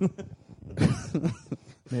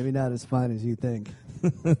 Maybe not as fine as you think.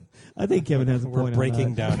 I think Kevin has a We're point breaking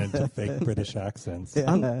on that. down into fake British accents.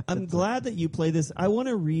 I'm glad that you play this. I want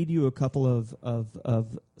to read you a couple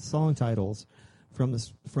of song titles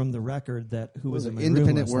from the record that Who Was in My Room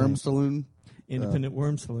Independent last Worm night. Saloon. Independent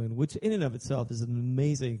Worm Saloon, which in and of itself is an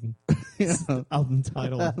amazing album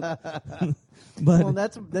title. But Well,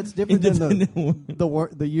 that's different than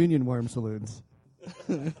Independent the Union Worm Saloons.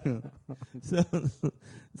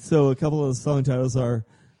 so a couple of the song titles are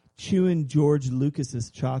Chewin' George Lucas's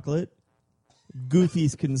Chocolate,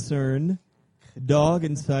 Goofy's Concern, Dog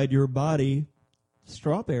Inside Your Body,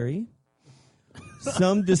 Strawberry,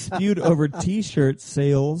 Some Dispute Over T-Shirt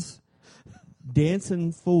Sales,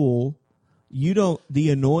 Dancing Fool, The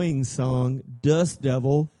Annoying Song, Dust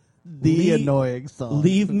Devil, The annoying song.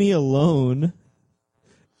 Leave Me Alone,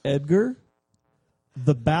 Edgar,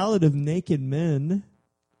 The Ballad of Naked Men,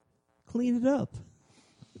 Clean It Up.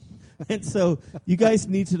 And so you guys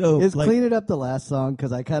need to know. Is like, Clean It Up the last song?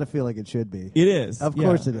 Because I kind of feel like it should be. It is. Of yeah.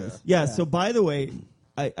 course it is. Yeah, so by the way,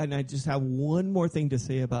 I just have one more thing to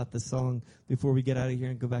say about the song before we get out of here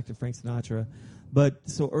and go back to Frank Sinatra. But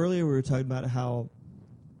so earlier we were talking about how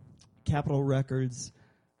Capitol Records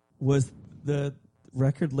was the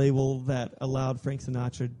record label that allowed Frank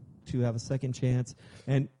Sinatra to have a second chance.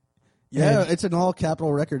 And It's an all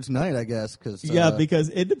Capitol Records night, I guess. because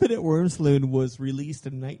Independent Worm Saloon was released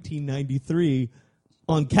in 1993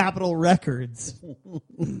 on Capitol Records.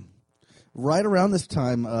 Right around this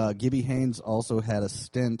time, Gibby Haynes also had a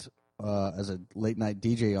stint as a late night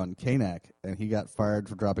DJ on KNAC, and he got fired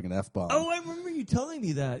for dropping an F-bomb. Oh, I remember you telling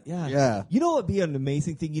me that. Yeah. Yeah. You know what would be an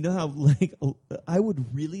amazing thing? You know how, like, I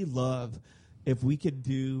would really love if we could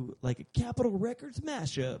do, like, a Capitol Records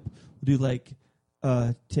mashup. Do, like,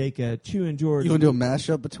 take a Chewin' George. You want to do a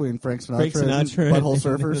mashup between Frank Sinatra, Frank Sinatra and Butthole and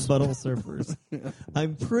Surfers? the Butthole Surfers.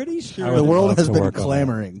 I'm pretty sure I would The world love has to been work on that.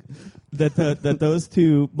 clamoring. that those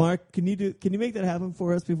two. Mark, can you make that happen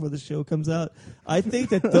for us before the show comes out? I think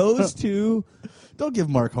that those two. Don't give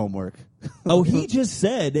Mark homework. Oh, he just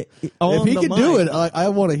said on If he the can mic, do it, I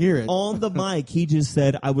want to hear it. on the mic. He just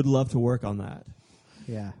said, "I would love to work on that."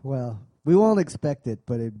 Yeah, well, we won't expect it,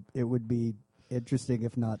 but it would be interesting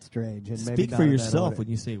if not strange. And maybe Speak not for in that yourself order. when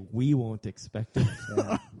you say we won't expect it.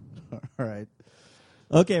 Yeah. All right.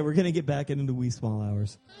 Okay, we're gonna get back into the wee small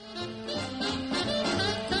hours.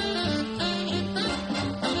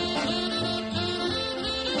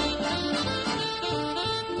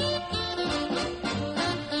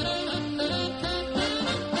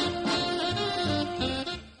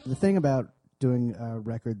 The thing about doing a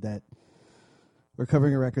record that or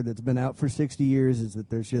covering a record that's been out for 60 years is that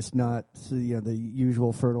there's just not the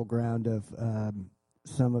usual fertile ground of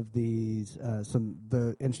some of these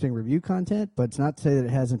the interesting review content, but it's not to say that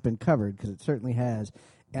it hasn't been covered, because it certainly has.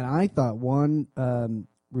 And I thought one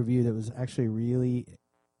review that was actually really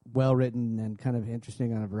well written and kind of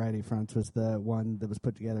interesting on a variety of fronts was the one that was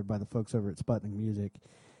put together by the folks over at Sputnik Music.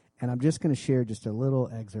 And I'm just going to share just a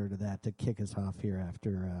little excerpt of that to kick us off here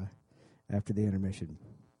after the intermission.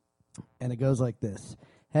 And it goes like this.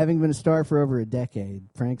 Having been a star for over a decade,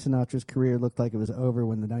 Frank Sinatra's career looked like it was over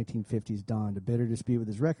when the 1950s dawned. A bitter dispute with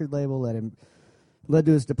his record label led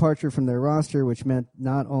to his departure from their roster, which meant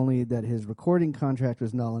not only that his recording contract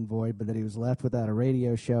was null and void, but that he was left without a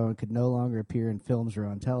radio show and could no longer appear in films or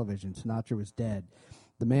on television. Sinatra was dead.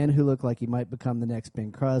 The man who looked like he might become the next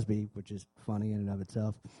Bing Crosby, which is funny in and of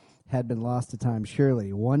itself, had been lost to time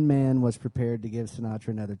surely. One man was prepared to give Sinatra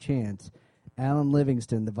another chance. Alan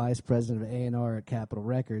Livingston, the vice president of A&R at Capitol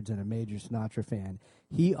Records and a major Sinatra fan,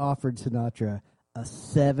 he offered Sinatra a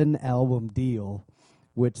 7-album deal,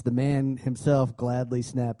 which the man himself gladly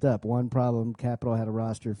snapped up. One problem, Capitol had a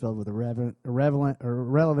roster filled with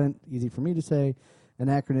irrelevant, easy for me to say,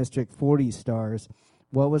 anachronistic 40s stars.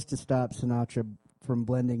 What was to stop Sinatra from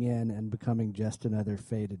blending in and becoming just another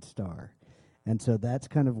faded star? And so that's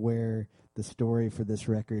kind of where the story for this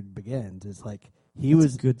record begins. It's like a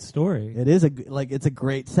good story. It is it's a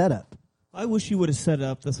great setup. I wish you would have set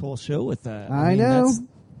up this whole show with that. I know.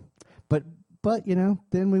 But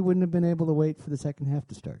then we wouldn't have been able to wait for the second half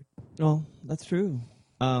to start. Oh, that's true.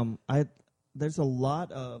 There's a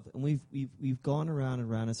lot of, and we've gone around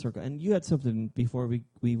and around in a circle. And you had something before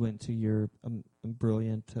we went to your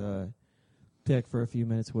brilliant pick for a few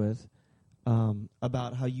minutes with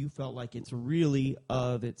about how you felt like it's really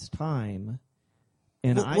of its time.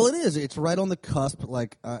 And well, it is. It's right on the cusp.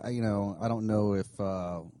 Like I don't know if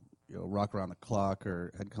Rock Around the Clock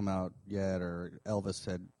had come out yet, or Elvis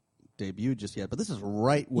had debuted just yet. But this is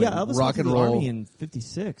right when Elvis rock went and to the roll Army in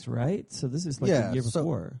 '56, right? So this is like the year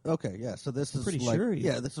before. Okay, yeah. So this is pretty like, sure.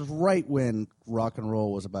 This is right when rock and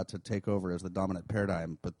roll was about to take over as the dominant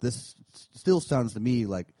paradigm. But this still sounds to me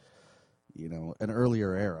like an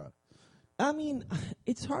earlier era. I mean,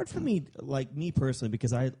 it's hard for me, like me personally,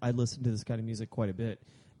 because I listen to this kind of music quite a bit,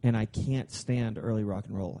 and I can't stand early rock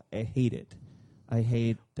and roll. I hate it. I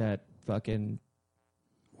hate that fucking.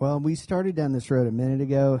 Well, we started down this road a minute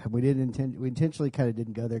ago. We intentionally kind of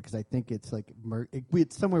didn't go there because I think it's like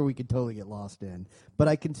it's somewhere we could totally get lost in. But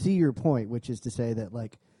I can see your point, which is to say that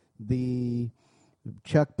like the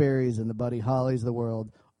Chuck Berrys and the Buddy Hollies of the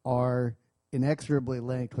world are inexorably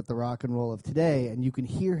linked with the rock and roll of today, and you can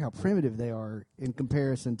hear how primitive they are in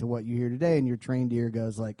comparison to what you hear today, and your trained ear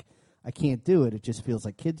goes like, I can't do it. It just feels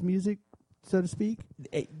like kids' music, so to speak.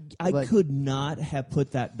 I could not have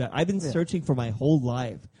put that better. I've been searching for my whole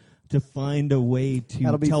life to find a way to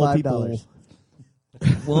That'll be tell $5. people.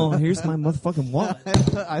 Well, here's my motherfucking wallet.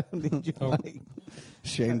 I don't need your money.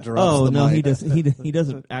 Shane drops Oh the no, mic. he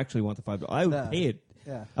doesn't actually want the $5. I would pay it.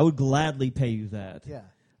 Yeah. I would gladly pay you that. Yeah.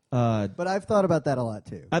 But I've thought about that a lot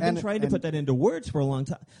too. I've been trying to put that into words for a long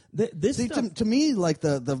time. This See, stuff, to me, like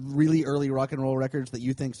the really early rock and roll records that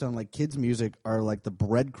you think sound like kids' music are like the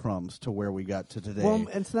breadcrumbs to where we got to today. Well,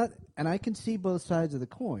 it's not, and I can see both sides of the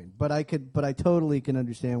coin, but I totally can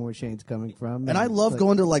understand where Shane's coming from. And I love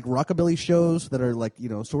going to like rockabilly shows that are like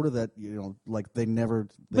sort of that like they but can't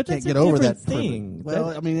that's get a over different that thing. Well,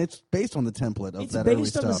 I mean, it's based on the template of it's that early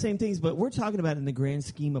based on stuff. the same things, but we're talking about in the grand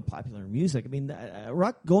scheme of popular music. I mean,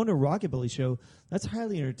 going to a rockabilly show, that's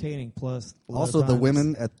highly entertaining. Plus, Also, the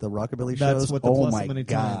women at the rockabilly that's shows. what the Oh plus my many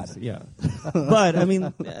god! Times, yeah. But I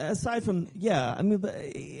mean, aside from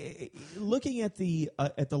looking at the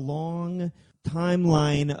long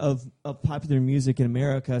timeline of popular music in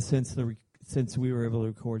America since we were able to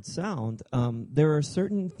record sound, there are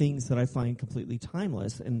certain things that I find completely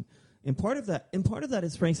timeless, and part of that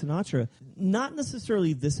is Frank Sinatra. Not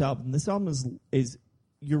necessarily this album. This album is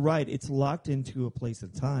you're right. It's locked into a place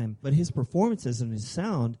of time, but his performances and his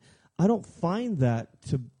sound, I find it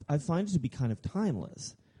to be kind of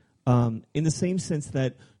timeless. In the same sense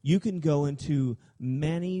that you can go into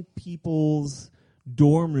many people's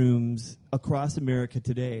dorm rooms across America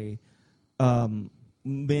today,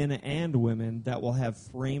 men and women, that will have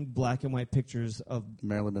framed black and white pictures of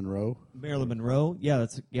Marilyn Monroe. Yeah,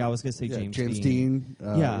 I was going to say James Dean.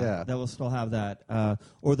 That will still have that.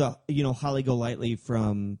 Or the Holly Golightly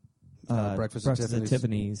from Breakfast at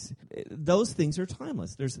Tiffany's. Those things are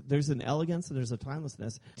timeless. There's an elegance and there's a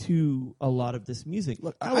timelessness to a lot of this music.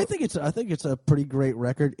 Look, I think it's a pretty great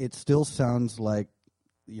record. It still sounds like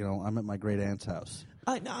I'm at my great aunt's house.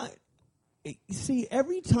 See,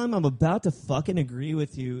 every time I'm about to fucking agree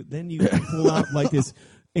with you, then you pull out like this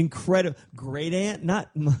incredible great aunt, not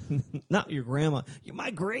your grandma, you're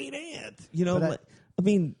my great aunt. You know, But I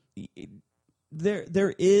mean,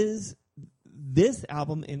 there is this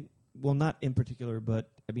album, not in particular, but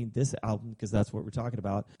I mean this album, because that's what we're talking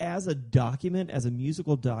about, as a document, as a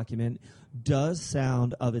musical document, does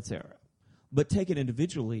sound of its era. But taken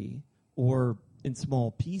individually or in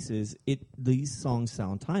small pieces, these songs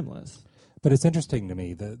sound timeless. But it's interesting to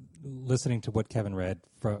me that listening to what Kevin read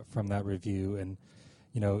from that review, and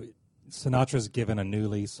Sinatra's given a new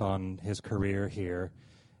lease on his career here,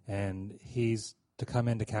 and he's to come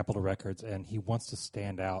into Capitol Records, and he wants to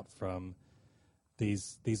stand out from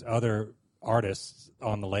these other artists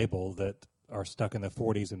on the label that are stuck in the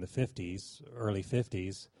 40s and the 50s, early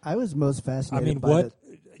 50s. I was most fascinated. I mean,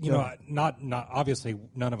 by not obviously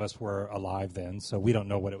none of us were alive then, so we don't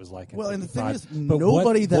know what it was like. Well, and the thing is, but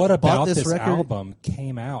nobody that what bought about this record album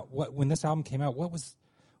came out? When this album came out,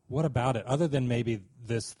 what about it, other than maybe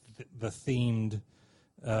the themed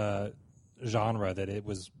genre that it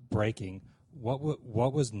was breaking?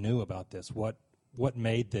 What was new about this? What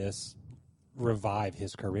made this revive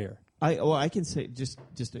his career? I can say, just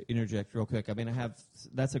to interject real quick. I mean,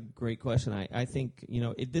 that's a great question. I think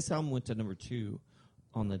this album went to number 2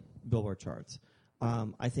 on the Billboard charts.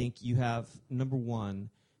 I think you have number 1.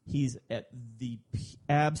 He's at the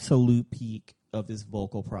absolute peak of his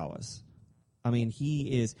vocal prowess. I mean,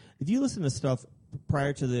 he is. If you listen to stuff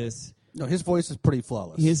prior to this, no, his voice is pretty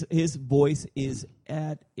flawless. His voice is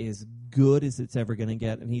at as good as it's ever going to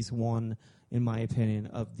get, and he's one, in my opinion,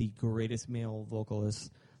 of the greatest male vocalists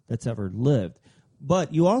that's ever lived.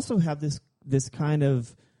 But you also have this kind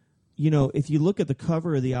of, if you look at the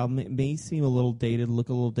cover of the album, it may seem look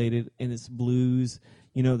a little dated, and it's blues.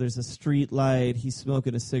 There's a street light. He's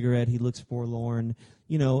smoking a cigarette. He looks forlorn.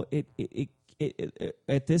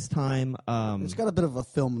 At this time, it's got a bit of a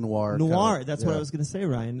film noir. That's what I was going to say,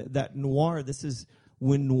 Ryan. That noir. This is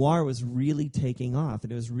when noir was really taking off,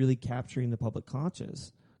 and it was really capturing the public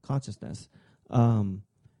consciousness.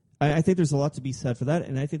 I think there's a lot to be said for that,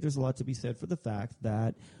 and I think there's a lot to be said for the fact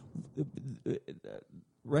that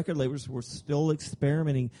record labels were still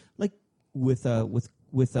experimenting, like with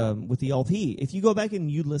the LP. If you go back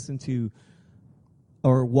and you listen to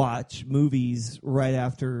or watch movies right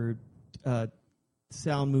after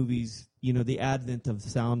sound movies, the advent of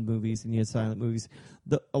sound movies and silent movies,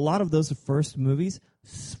 a lot of those first movies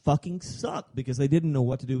fucking sucked because they didn't know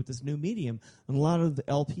what to do with this new medium. And a lot of the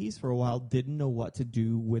LPs for a while didn't know what to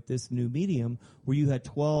do with this new medium, where you had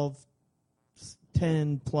 12,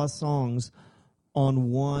 10 plus songs on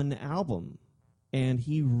one album. And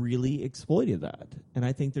he really exploited that. And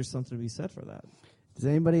I think there's something to be said for that. Does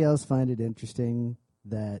anybody else find it interesting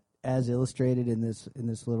that, as illustrated in this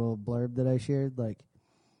little blurb that I shared, like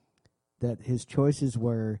that his choices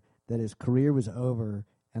were that his career was over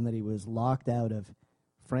and that he was locked out of,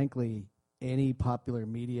 frankly, any popular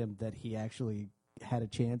medium that he actually had a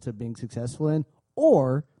chance of being successful in,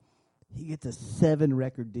 or he gets a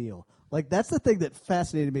 7-record deal. Like, that's the thing that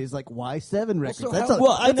fascinated me, is like, why 7 records? so That's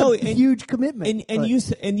how- a huge commitment. And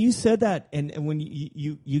you said that, and when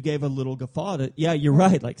you gave a little guffaw to, yeah, you're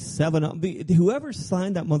right, like 7. Whoever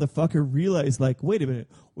signed that motherfucker realized, like, wait a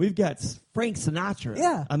minute, we've got Frank Sinatra.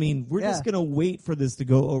 Yeah. I mean, we're just going to wait for this to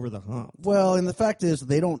go over the hump. Well, and the fact is,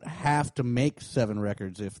 they don't have to make 7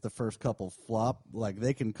 records if the first couple flop. Like,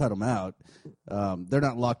 they can cut them out. They're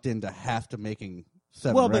not locked into have to making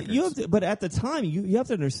 7 records. But at the time, you have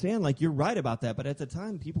to understand, like, you're right about that. But at the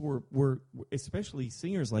time, people were especially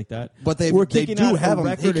singers like that, but were kicking out have a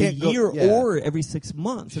record a year or every 6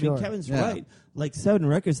 months. Sure. I mean, Kevin's right. Like 7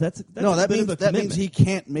 records, that's no. a That bit means of a that commitment. means he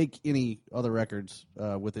can't make any other records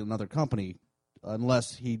with another company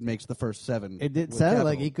unless he makes the first 7. It did with sound Capitol.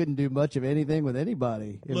 like he couldn't do much of anything with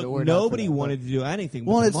anybody. Look, nobody wanted to do anything.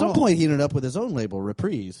 Well, with at them some all. point, he ended up with his own label,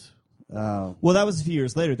 Reprise. Well, that was a few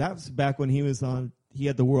years later. That was back when he was on. He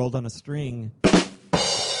had the world on a string.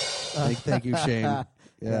 Thank you, Shane.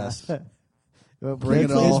 Yes. Well, Bring it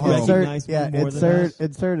please all home. recognize me more than us.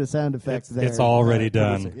 insert a sound effect there. It's already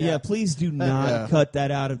done. Yeah, please do not cut that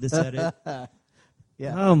out of this edit.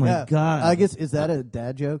 Yeah. Oh, my God. I guess, is that a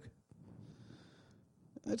dad joke?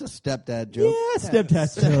 It's a stepdad joke. Yeah,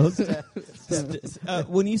 stepdad jokes.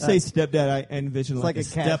 When you say stepdad, I envision It's like like a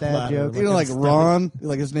a cat dad stepladder. joke. You know, like Ron.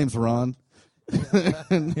 Like his name's Ron.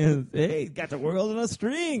 Hey, got the world on a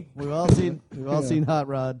string. We've all seen Hot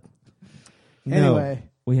Rod. No, Anyway.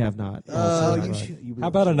 we have not. How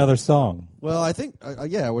about another song? Well, I think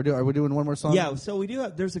are we doing one more song? Yeah, so we do.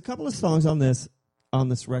 There's a couple of songs on this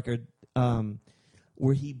record.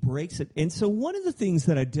 where he breaks it. And so one of the things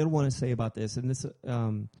that I did want to say about this, and this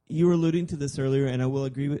you were alluding to this earlier, and I will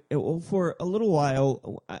agree with it. Well, for a little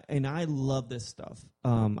while, and I love this stuff.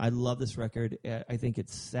 I love this record. I think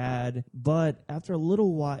it's sad, but after a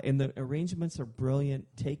little while, and the arrangements are brilliant,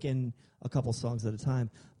 taken a couple songs at a time,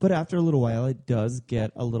 but after a little while, it does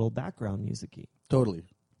get a little background music-y. Totally.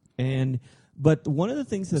 But one of the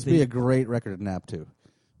things This that would be a great record to nap to.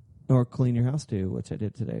 or clean your house to, which I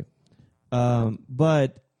did today.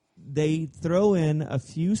 But they throw in a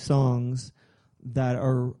few songs that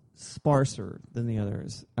are sparser than the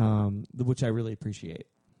others, which I really appreciate.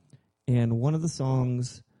 And one of the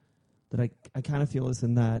songs that I kind of feel is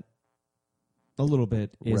in that a little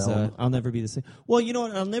bit is I'll Never Be the Same. Well, you know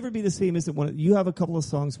what? I'll Never Be the Same isn't one. You have a couple of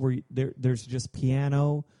songs where there's just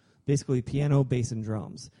piano, basically piano, bass, and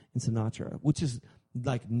drums in Sinatra, which is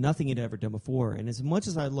like nothing he'd ever done before. And as much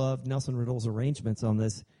as I love Nelson Riddle's arrangements on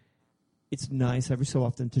this, it's nice every so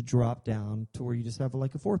often to drop down to where you just have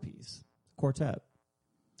like a 4-piece quartet.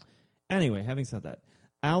 Anyway, having said that,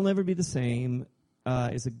 I'll Never Be the Same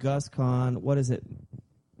is a Gus Kahn. What is it?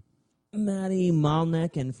 Matty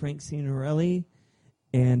Malneck and Frank Sinatra.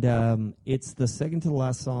 And it's the second to the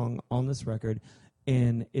last song on this record.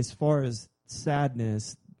 And as far as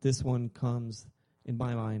sadness, this one comes, in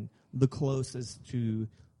my mind, the closest to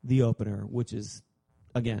the opener, which is,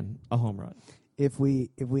 again, a home run. If we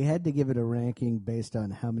had to give it a ranking based on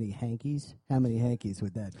how many hankies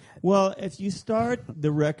would that get? Well, if you start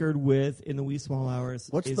the record with In the Wee Small Hours...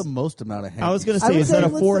 What's the most amount of hankies? I was going to say, is that a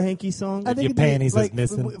 4-hanky song? I think Your panties is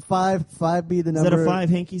missing. Five be the Is number. that a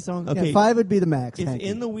 5-hanky song? Okay. Yeah, 5 would be the max. If hanky.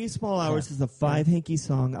 In the Wee Small Hours is a 5-hanky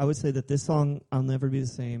song, I would say that this song, I'll Never Be the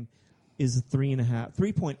Same, is a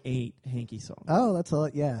 3.8 hanky song. Oh, that's a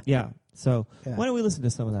lot. Yeah. Yeah. So Yeah. why don't we listen to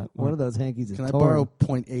some of that? One of those hankies is Can I torn. borrow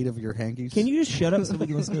 0.8 of your hankies? Can you just shut up so we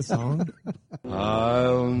can listen to the song?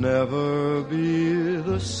 I'll never be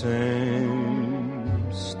the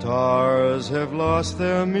same. Stars have lost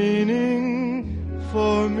their meaning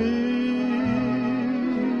for me.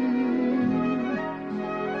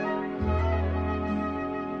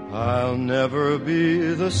 I'll never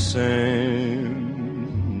be the same.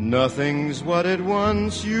 Nothing's what it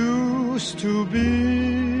once used to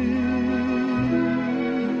be.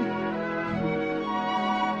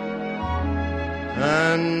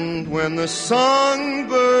 And when the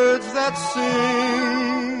songbirds that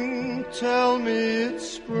sing tell me it's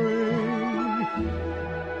spring,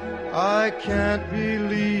 I can't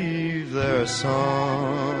believe their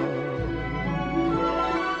song.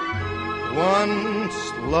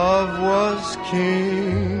 Once love was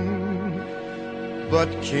king, but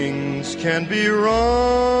kings can be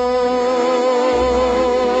wrong.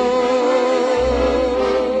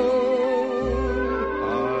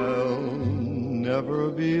 I'll never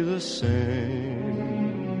be the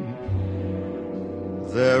same.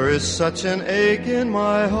 There is such an ache in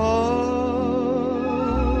my heart.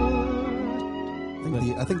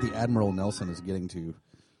 I think the Admiral Nelson is getting to.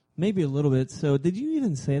 Maybe a little bit. So did you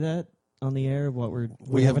even say that on the air of what we're...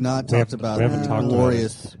 We have not talked about we haven't the talked about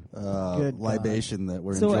glorious Good libation that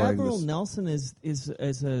we're So enjoying. Admiral This. Nelson is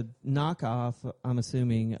a knockoff, I'm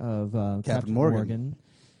assuming, of Captain Morgan.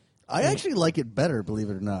 I actually like it better, believe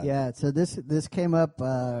it or not. Yeah, so this came up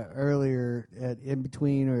earlier in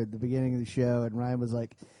between or at the beginning of the show, and Ryan was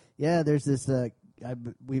like, "Yeah, there's this.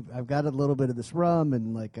 I've got a little bit of this rum,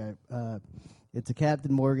 and like it's a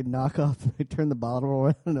Captain Morgan knockoff." I turned the bottle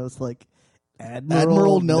around, and I was like,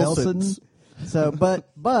 "Admiral Nelson." Nelson's. So,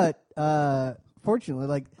 but fortunately,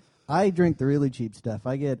 like I drink the really cheap stuff.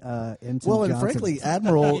 I get Ensign Well, and Johnson's. frankly,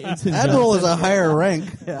 Admiral is a higher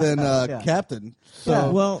rank than Yeah. Captain. So Yeah.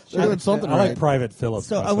 Well, they're doing something I like right. Private Phillips.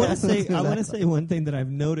 So I myself. want to say one thing that I've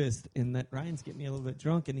noticed, in that Ryan's getting me a little bit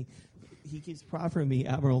drunk, and he keeps proffering me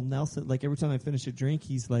Admiral Nelson. Like every time I finish a drink,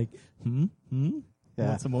 he's like, Yeah.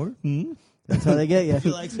 want some more? That's how they get you. Would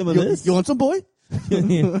you like some of You, this? you want some, boy?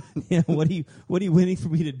 yeah. What are you waiting for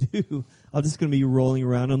me to do? I'm just going to be rolling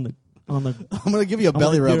around on the. I'm going to give you a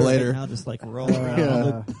belly I'm rub gonna do it later. Right now, just like roll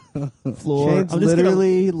around on the floor. Shane's I'm just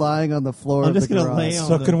literally lying on the floor. I'm of just the gonna garage. lay on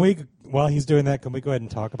So the- can we, while he's doing that, can we go ahead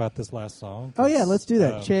and talk about this last song? Oh yeah, let's do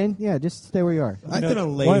that, 'Cause, Shane. Yeah, just stay where you are. I'm gonna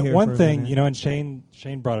lay one, here one for a thing, minute. you know, and Shane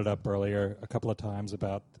brought it up earlier a couple of times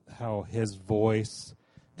about how his voice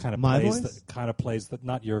kind of My plays voice?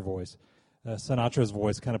 not your voice. Sinatra's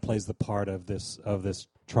voice kind of plays the part of this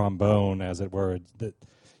trombone, as it were, that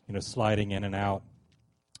sliding in and out.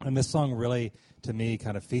 And this song really, to me,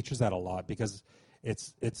 kind of features that a lot because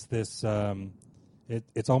it's this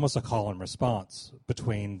it's almost a call and response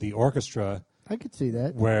between the orchestra, I could see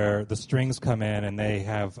that. where the strings come in and they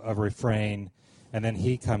have a refrain, and then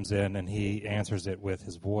he comes in and he answers it with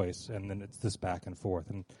his voice, and then it's this back and forth.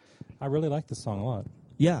 And I really like this song a lot.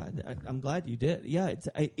 Yeah, I'm glad you did. Yeah,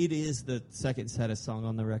 it is the second saddest song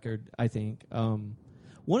on the record, I think.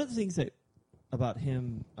 One of the things that about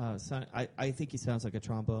him, I think he sounds like a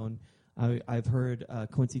trombone. I've heard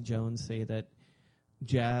Quincy Jones say that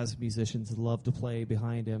jazz musicians love to play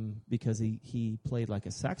behind him because he played like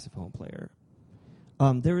a saxophone player.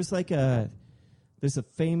 There's a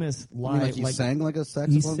famous live. He sang like a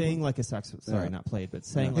saxophone. He sang like a saxophone. Sorry, not played, but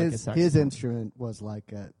sang like a saxophone. His instrument was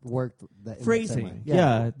like worked that phrasing.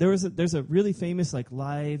 Yeah, there's a really famous like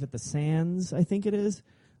live at the Sands, I think it is,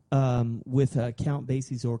 with Count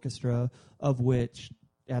Basie's orchestra, of which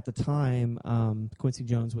at the time Quincy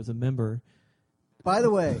Jones was a member. By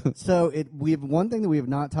the way, so we have one thing that we have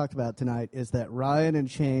not talked about tonight is that Ryan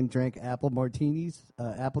and Shane drank apple martinis,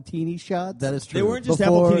 apple teeny shots. That is true. They weren't just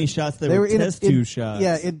apple teeny shots; they were test tube shots.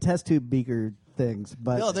 Yeah, in test tube beaker things.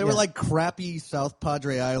 But no, they were like crappy South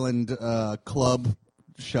Padre Island club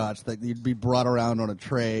shots that you'd be brought around on a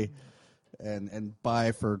tray and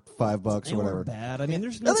buy for $5 they or whatever. Weren't bad. I mean,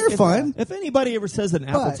 there's no. They're fine. If anybody ever says an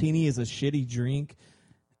apple teeny is a shitty drink,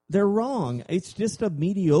 they're wrong. It's just a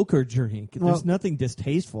mediocre drink. There's nothing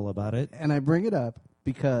distasteful about it. And I bring it up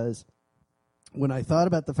because when I thought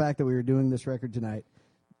about the fact that we were doing this record tonight,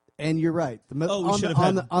 and you're right,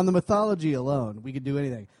 on the mythology alone, we could do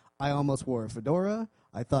anything. I almost wore a fedora.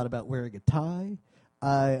 I thought about wearing a tie.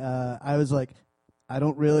 I was like,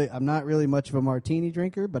 I'm not really much of a martini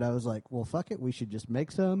drinker, but I was like, well, fuck it, we should just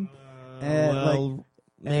make some.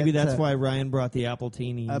 Maybe that's why Ryan brought the apple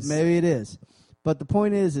teenies. Maybe it is. But the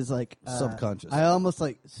point is like subconscious. I almost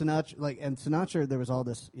like Sinatra, and Sinatra. There was all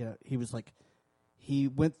this, he was like, he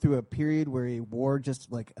went through a period where he wore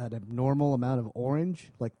just like an abnormal amount of orange,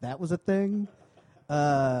 like that was a thing.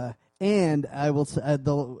 And I will say,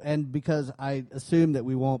 and because I assume that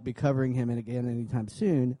we won't be covering him again anytime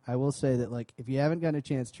soon, I will say that like if you haven't gotten a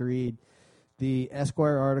chance to read the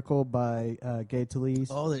Esquire article by Gay Talese.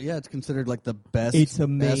 Oh, yeah, it's considered like the best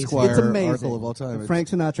Esquire article of all time. Frank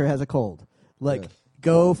Sinatra has a cold.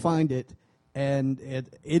 Go find it, and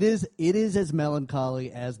it is as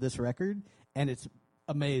melancholy as this record, and it's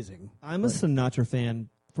amazing. I'm a Sinatra fan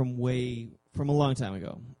from a long time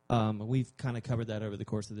ago. We've kind of covered that over the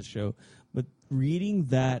course of the show, but reading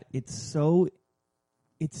that, it's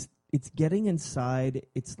getting inside.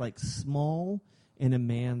 It's like small in a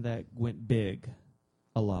man that went big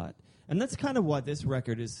a lot, and that's kind of why this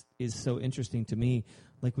record is so interesting to me.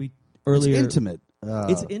 Like earlier, it's intimate.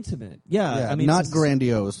 It's intimate, yeah. I mean, not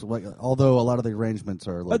grandiose. Like, although a lot of the arrangements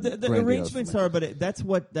are, like, but the arrangements are. But that's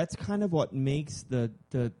kind of what makes the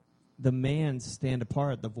man stand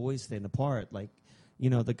apart, the voice stand apart. Like,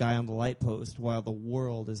 the guy on the light post, while the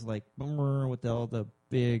world is like with all the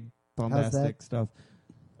big bombastic stuff.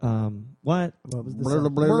 What was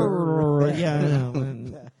the yeah, I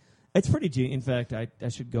know. It's pretty genius. In fact, I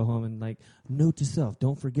should go home and like note to self: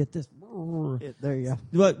 don't forget this. There you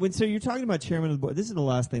go. But so you're talking about chairman of the board. This is the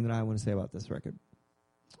last thing that I want to say about this record.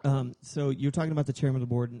 So you're talking about the chairman of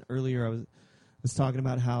the board, and earlier I was talking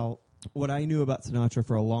about how what I knew about Sinatra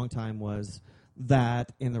for a long time was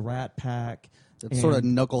that in the Rat Pack, that sort of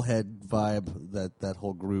knucklehead vibe that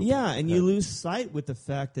whole group. Yeah, and you lose sight with the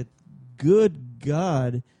fact that, good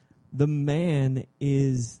God, the man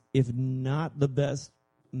is, if not the best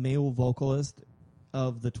male vocalist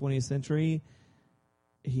of the 20th century,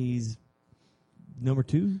 he's number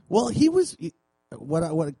 2. Well, he was what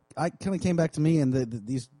I kind of came back to me, and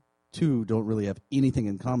these two don't really have anything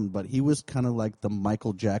in common, but he was kind of like the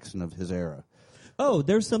Michael Jackson of his era. Oh,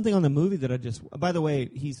 there's something on the movie that I just. By the way,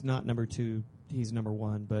 he's not number 2; he's number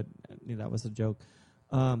 1. But that was a joke.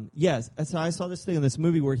 Yes, so I saw this thing in this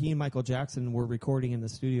movie where he and Michael Jackson were recording in the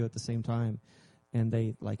studio at the same time. And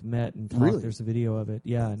they like met and talked. Really? There's a video of it,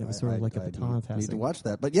 yeah, and it was sort of like a baton passing. Need to watch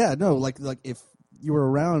that, but yeah, no, like if you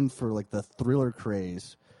were around for like the Thriller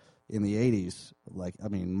craze in the '80s, like I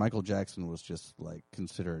mean, Michael Jackson was just like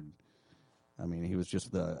considered. I mean, he was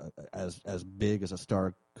just as big as a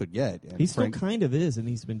star could get. And he still kind of is, and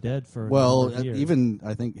he's been dead for years. Even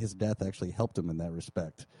I think his death actually helped him in that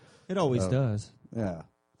respect. It always does. Yeah,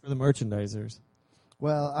 for the merchandisers.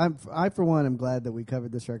 Well, I for one am glad that we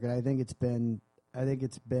covered this record. I think it's been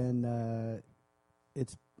a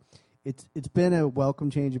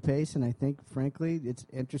welcome change of pace, and I think, frankly, it's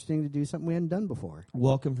interesting to do something we hadn't done before.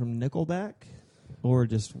 Welcome from Nickelback, or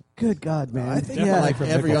just good God, man! I think like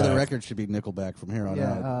every other record should be Nickelback from here on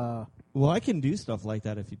out. Well, I can do stuff like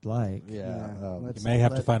that if you'd like. Yeah, you may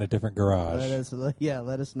have to find a different garage.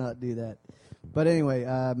 Let us not do that. But anyway,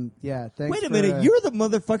 yeah. Thanks. Wait a for, minute, you're the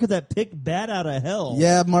motherfucker that picked Bat Out of Hell.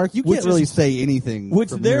 Yeah, Mark, you Which can't really is- say anything. Which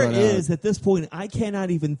from there here on is out. at this point. I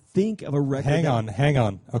cannot even think of a record. Hang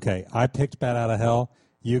on. Okay, I picked Bat Out of Hell.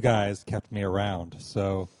 You guys kept me around,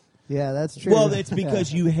 so Yeah, that's true. Well, it's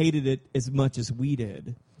because you hated it as much as we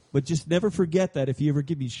did. But just never forget that if you ever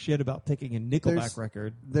give me shit about picking a Nickelback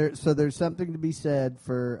record. There's something to be said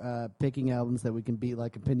for picking albums that we can beat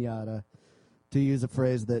like a piñata. To use a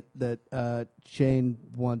phrase that Shane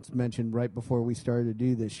once mentioned right before we started to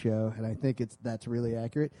do this show, and I think that's really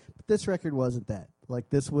accurate. But this record wasn't that. Like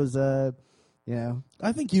this was, I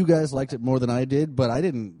think you guys liked it more than I did, but I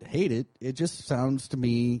didn't hate it. It just sounds to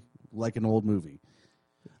me like an old movie.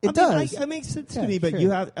 It does. It makes sense to Yeah, me, but sure. you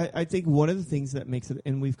have. I think one of the things that makes it,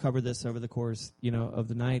 and we've covered this over the course, of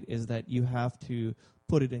the night, is that you have to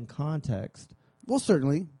put it in context. Well,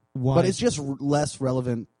 certainly, Why? but it's just less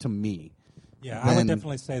relevant to me. yeah, I would than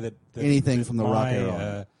definitely say that anything from the rock my,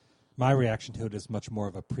 era. My reaction to it is much more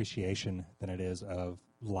of appreciation than it is of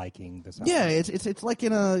liking this album. Yeah, it's like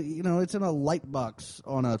in a it's in a light box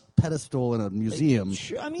on a pedestal in a museum.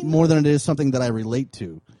 Sure, I mean, more than it is something that I relate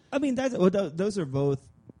to. I mean, those are both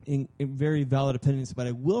in very valid opinions. But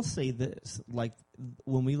I will say this: like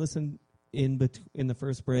when we listened in the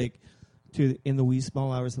first break to in the wee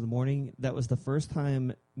small hours of the morning, that was the first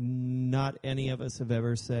time not any of us have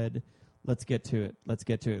ever said, "Let's get to it. Let's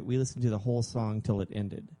get to it." We listened to the whole song till it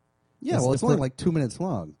ended. Yeah, It's well, the it's only fir- like 2 minutes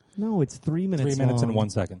long. No, it's 3 minutes. 3 minutes long. and 1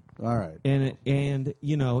 second. All right, and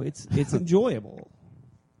it's enjoyable.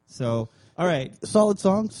 So, all right, solid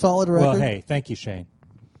song, solid record. Well, hey, thank you, Shane.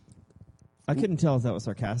 I couldn't tell if that was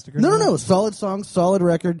sarcastic or No, not. solid song, solid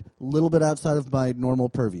record. A little bit outside of my normal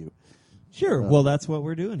purview. Sure. Well, that's what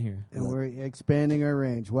we're doing here. and we're expanding our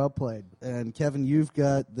range. Well played. And Kevin, you've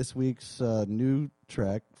got this week's new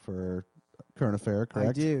track for Current Affair, correct?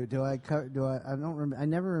 I do. Do I? I don't remember. I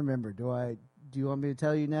never remember. Do you want me to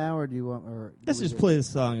tell you now, or do you want? Or Let's just play the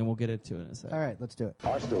song and we'll get into it in a second. All right, let's do it.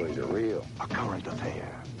 Our stories are real. A current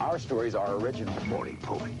affair. Our stories are original. 40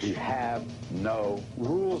 points. We have no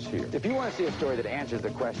rules here. If you want to see a story that answers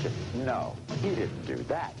the question, no, he didn't do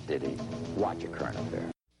that, did he? Watch A Current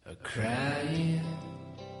Affair. Crying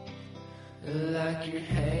like your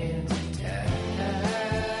hands are tied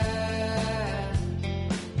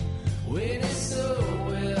when it's so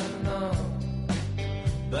well known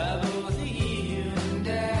by both you and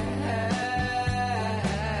I.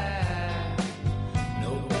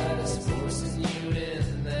 Nobody's forcing you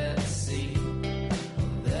in that seat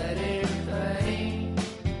on that airplane.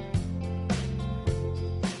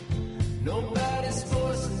 Nobody's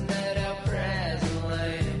forcing that outprising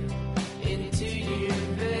land into your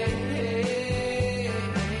vein.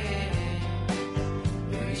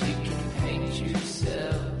 But you can paint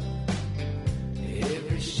yourself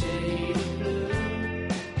every shade of blue,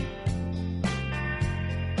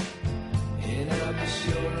 and I'll be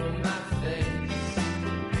sure on my face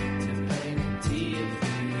to paint a tear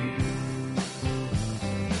for you.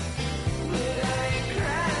 But I ain't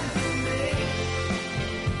crying for me.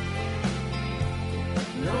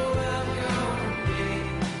 No, I'm gonna be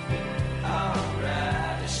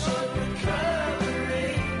alright. A short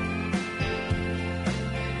recovery,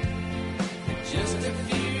 just a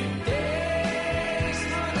few days.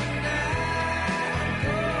 One night, I'm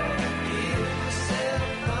gonna get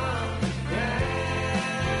myself on the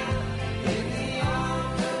ground in the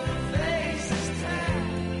arms of a faceless town.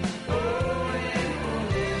 Oh, and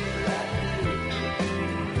whatever I do,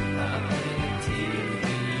 I'll paint a tear for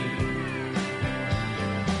you.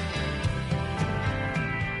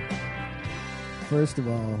 First of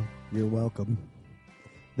all, you're welcome.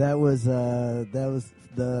 That was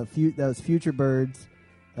Future Birds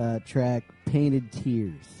track "Painted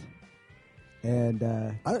Tears," and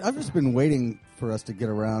I've just been waiting for us to get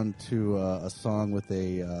around to a song with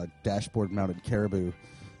a dashboard-mounted caribou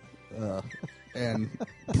and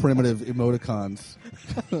primitive emoticons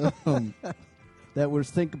that were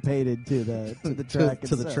syncopated to the track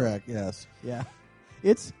to the itself. track. Yes, Yeah,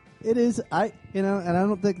 it is. And I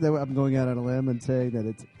don't think that I'm going out on a limb and saying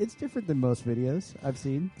that it's different than most videos I've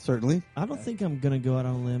seen. certainly. I don't think I'm going to go out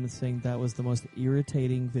on a limb and saying that was the most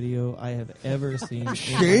irritating video I have ever seen. in my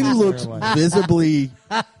Shane entire looks life. visibly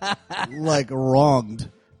like wronged.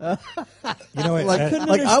 You know what? Like, couldn't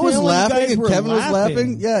like I was understand when you laughing guys and were Kevin was laughing.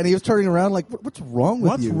 laughing. Yeah, and he was turning around like, "What's wrong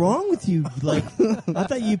with What's you?" wrong with you? Like, I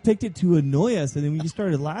thought you picked it to annoy us, and then when you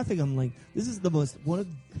started laughing, I'm like, this is the most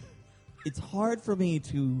it's hard for me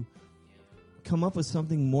to come up with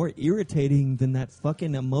something more irritating than that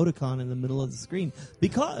fucking emoticon in the middle of the screen,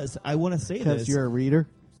 because I want to say Because this. you're a reader.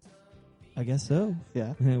 I guess so.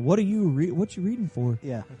 Yeah. What are you what you reading for?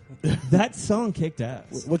 Yeah. That song kicked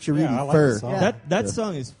ass. What you Yeah, reading I like for? the song. Yeah. That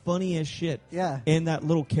song is funny as shit. Yeah. And that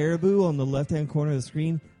little caribou on the left-hand corner of the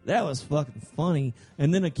screen, that was fucking funny.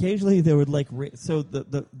 And then occasionally they would like so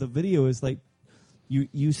the video is like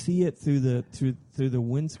you see it through the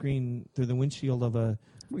windscreen, through the windshield of a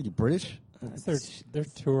What are you, British? It's their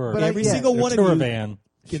tour. But every yeah, single their one tour of you van.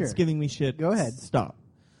 gets Sure. giving me shit. Go ahead. Stop.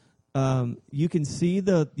 You can see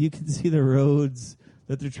the roads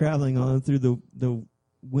that they're traveling on through the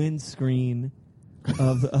windscreen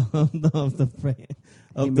of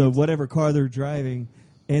the whatever car they're driving,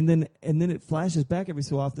 and then it flashes back every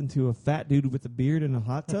so often to a fat dude with a beard in a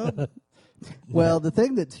hot tub. Well, the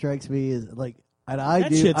thing that strikes me is like, and I That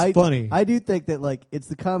do, shit's funny. I do think that like it's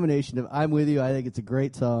the combination of I'm with you. I think it's a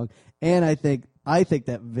great song, and I think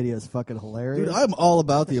that video is fucking hilarious. Dude, I'm all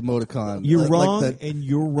about the emoticon. You're Like wrong, that- and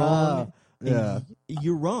you're wrong. yeah.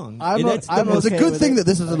 You're wrong. I'm And o- that's the I'm most- It's a okay good with thing it. that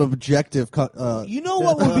this is an objective. You know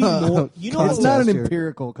what would be more? You know it's what not an Contest here.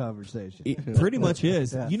 empirical conversation. It pretty much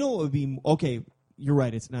is. Yeah. You know what would be okay? You're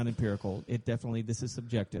right. It's not empirical. It definitely this is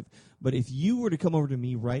subjective. But if you were to come over to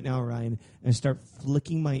me right now, Ryan, and start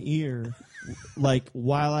flicking my ear, like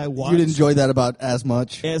while I watch, You'd enjoy that about as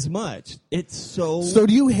much. as much. It's so. So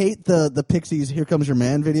do you hate the Pixies "Here Comes Your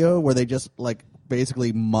Man" video where they just like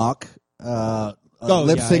basically mock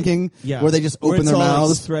lip syncing? yeah. Where they just Where open it's their all, like,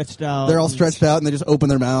 mouths. stretched out. They're all and- stretched out and they just open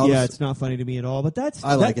their mouths. Yeah, it's not funny to me at all. But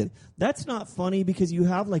I like it. That's not funny because you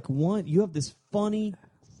have you have this fun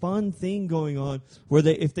thing going on where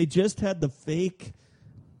if they just had the fake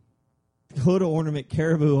hood ornament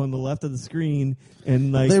caribou on the left of the screen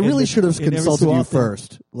and like They really should have and every consulted so you often-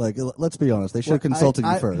 first. Like, let's be honest, they should have Well, consulted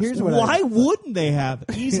I- you first. here's what Why wouldn't they have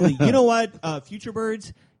easily? You know what? Future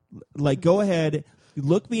Birds, like go ahead,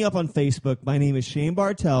 look me up on Facebook. My name is Shane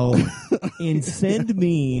Bartel, and send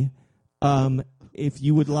me if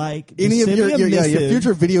you would like Any just of send your, me a your missive.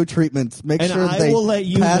 future video treatments, make And sure I they will let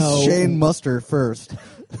you pass know- Shane Muster first.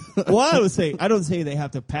 Well, I don't say they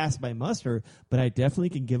have to pass my muster, but I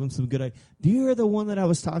definitely can give them some good ideas. Do you hear the one that I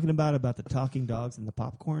was talking about the talking dogs and the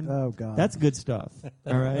popcorn? Oh, God. That's good stuff.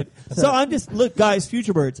 All right. So I'm just look, guys,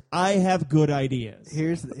 Future Birds. I have good ideas.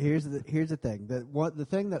 Here's the thing. The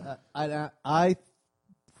thing that I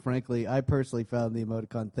frankly I personally found the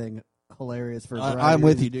emoticon thing hilarious for. a variety I'm of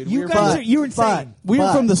with you, reasons. dude. You guys you're insane.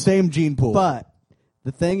 We're from the same gene pool. But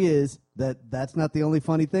the thing is that's not the only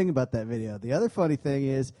funny thing about that video. The other funny thing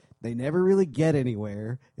is they never really get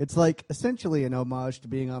anywhere. It's like essentially an homage to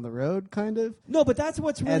being on the road, kind of. No, but that's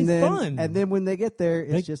what's really and then, fun. And then when they get there,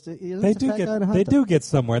 it's just They it's a fat guy in a hot they tub. do get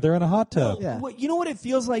somewhere. They're in a hot tub. Yeah. Well, you know what it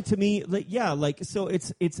feels like to me? Like, yeah, like so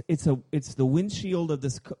it's the windshield of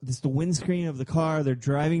this the windscreen of the car. They're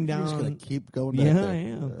driving You're down. just gonna keep going back Yeah, there. I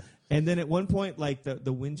am. And then at one point, like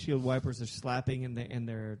the windshield wipers are slapping, and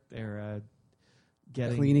they're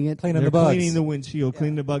getting Cleaning it. Cleaning they're the bugs. cleaning the windshield,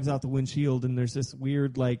 cleaning the bugs out the windshield, and there's this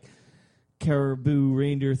weird like caribou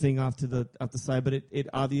reindeer thing off to the side, but it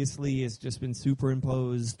obviously has just been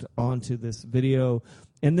superimposed onto this video.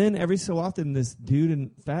 And then every so often, this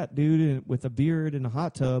fat dude with a beard in a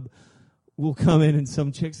hot tub will come in, and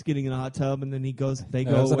some chick's getting in a hot tub, and then they go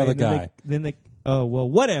there's away. another And guy. then they oh well,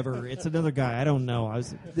 whatever. It's another guy. I don't know.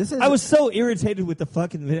 This is- I was so irritated with the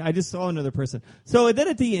fucking video. I just saw another person. So then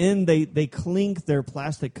at the end, they clink their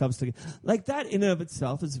plastic cups together. Like that in and of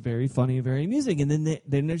itself is very funny and very amusing. And then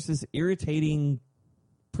there's this irritating,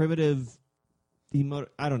 primitive,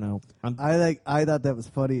 I don't know. I thought that was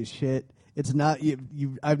funny as shit. It's not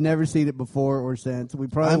you. I've never seen it before or since. We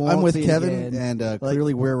probably won't I'm with see it Kevin, again. and Like,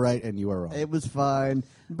 clearly we're right and you are wrong. it was fine.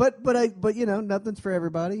 But you know, nothing's for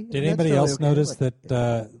everybody. Did That's anybody totally else okay. notice Like,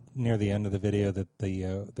 that near the end of the video that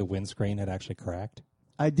the windscreen had actually cracked?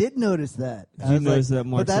 I did notice that. I You was noticed that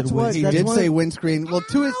Mark but that's said what windscreen. He that's did one- say windscreen. Well,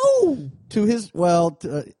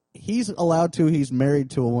 he's allowed to. He's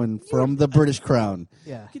married to a woman from the British Crown.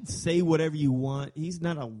 Yeah. You can say whatever you want. He's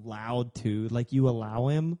not allowed to. Like you allow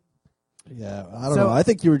him. Yeah, I don't So- know. I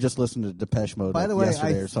think you were just listening to Depeche Mode By the way,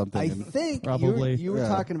 yesterday I or something. I and- think Probably. you were Yeah.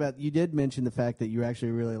 talking about. You did mention the fact that you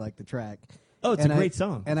actually really like the track. Oh, it's And a great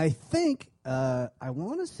song. And I think I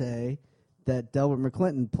want to say that Delbert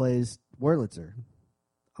McClinton plays Wurlitzer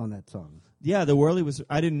on that song. Yeah, the Whirly was.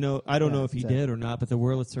 I didn't know. I don't Yeah, know if he so- did or not, but the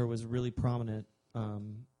Wurlitzer was really prominent.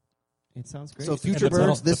 It sounds great. so Future And the pedal-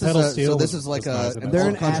 Birds. This the pedal is steel this was- is like was nice in an that They're all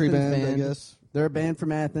an country Athens band, I band. guess. They're a band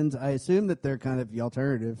from Athens. I assume that they're kind of the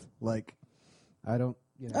alternative. Like, I don't.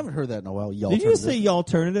 I haven't heard that in a while. Did you say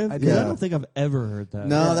alternative? I Because did. I don't think I've ever heard that.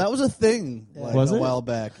 No, that was a thing like Was a it? while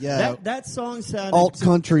back. Yeah, That song sounded alt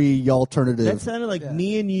country alternative. That sounded like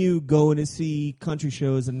me and you going to see country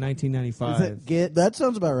shows in 1995. Is it Git? That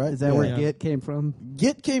sounds about right. Is that Yeah. where Git came from?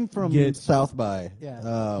 Git came from Git. South by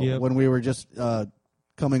Yeah. when we were just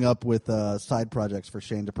coming up with side projects for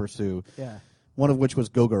Shane to pursue. Yeah. One of which was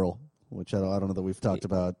Go Girl, which I don't know that we've talked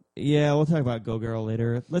about. Yeah, we'll talk about Go Girl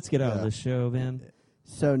later. Let's get out of this show, man.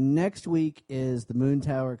 So next week is the Moon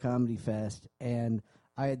Tower Comedy Fest, and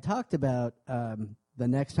I had talked about the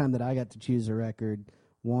next time that I got to choose a record,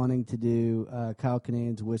 wanting to do Kyle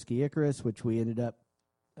Kinane's Whiskey Icarus, which we ended up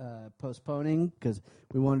postponing because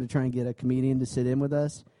we wanted to try and get a comedian to sit in with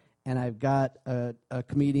us. And I've got a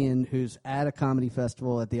comedian who's at a comedy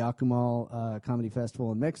festival at the Akumal Comedy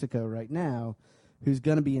Festival in Mexico right now, who's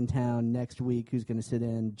going to be in town next week, who's going to sit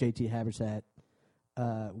in, JT Habersat,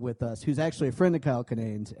 with us, who's actually a friend of Kyle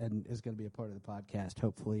Kinane's and is going to be a part of the podcast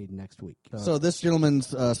hopefully next week. So this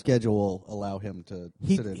gentleman's schedule will allow him to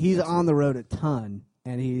sit in. He's on the road a ton,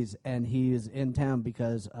 and he is in town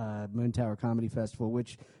because Moon Tower Comedy Festival,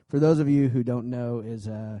 which for those of you who don't know is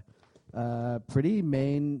pretty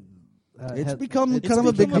main. It's become it's kind of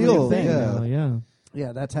a big become deal. thing Yeah. now. Yeah.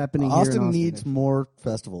 Yeah, that's happening. Here in Austin Austin needs more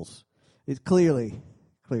festivals. It's clearly.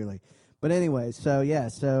 But anyway, so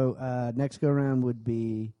next go round would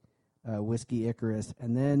be Whiskey Icarus,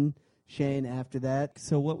 and then Shane after that.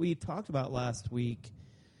 So what we talked about last week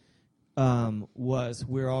was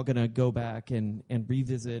we're all going to go back and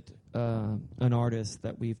revisit an artist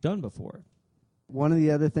that we've done before. One of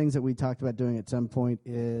the other things that we talked about doing at some point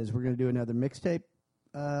is we're going to do another mixtape.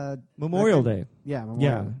 Memorial record. Day. Yeah,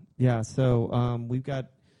 Memorial Day. Yeah. So we've got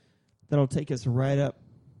that'll take us right up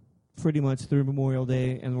pretty much through Memorial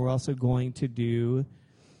Day, and we're also going to do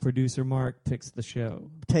producer Mark picks the show.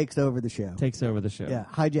 Takes over the show. Takes over the show. Yeah,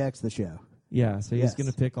 hijacks the show. Yeah, so he's Yes.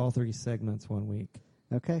 going to pick all 3 segments one week.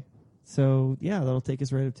 Okay. So, yeah, that'll take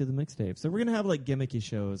us right up to the mixtape. So we're going to have, like, gimmicky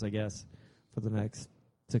shows, I guess, for the next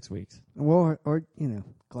 6 weeks. Or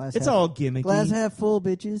glass. It's half, all gimmicky. glass half full,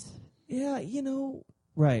 bitches. Yeah,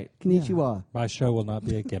 right. Konnichiwa. My show will not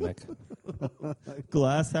be a gimmick.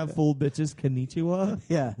 Glass half full, bitches, konnichiwa.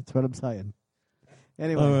 Yeah, that's what I'm saying.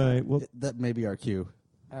 Anyway. All right. Well, That may be our cue.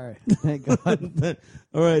 All right. Thank God.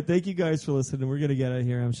 all right. Thank you guys for listening. We're going to get out of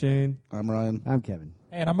here. I'm Shane. I'm Ryan. I'm Kevin.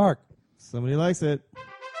 And I'm Mark. Somebody likes it.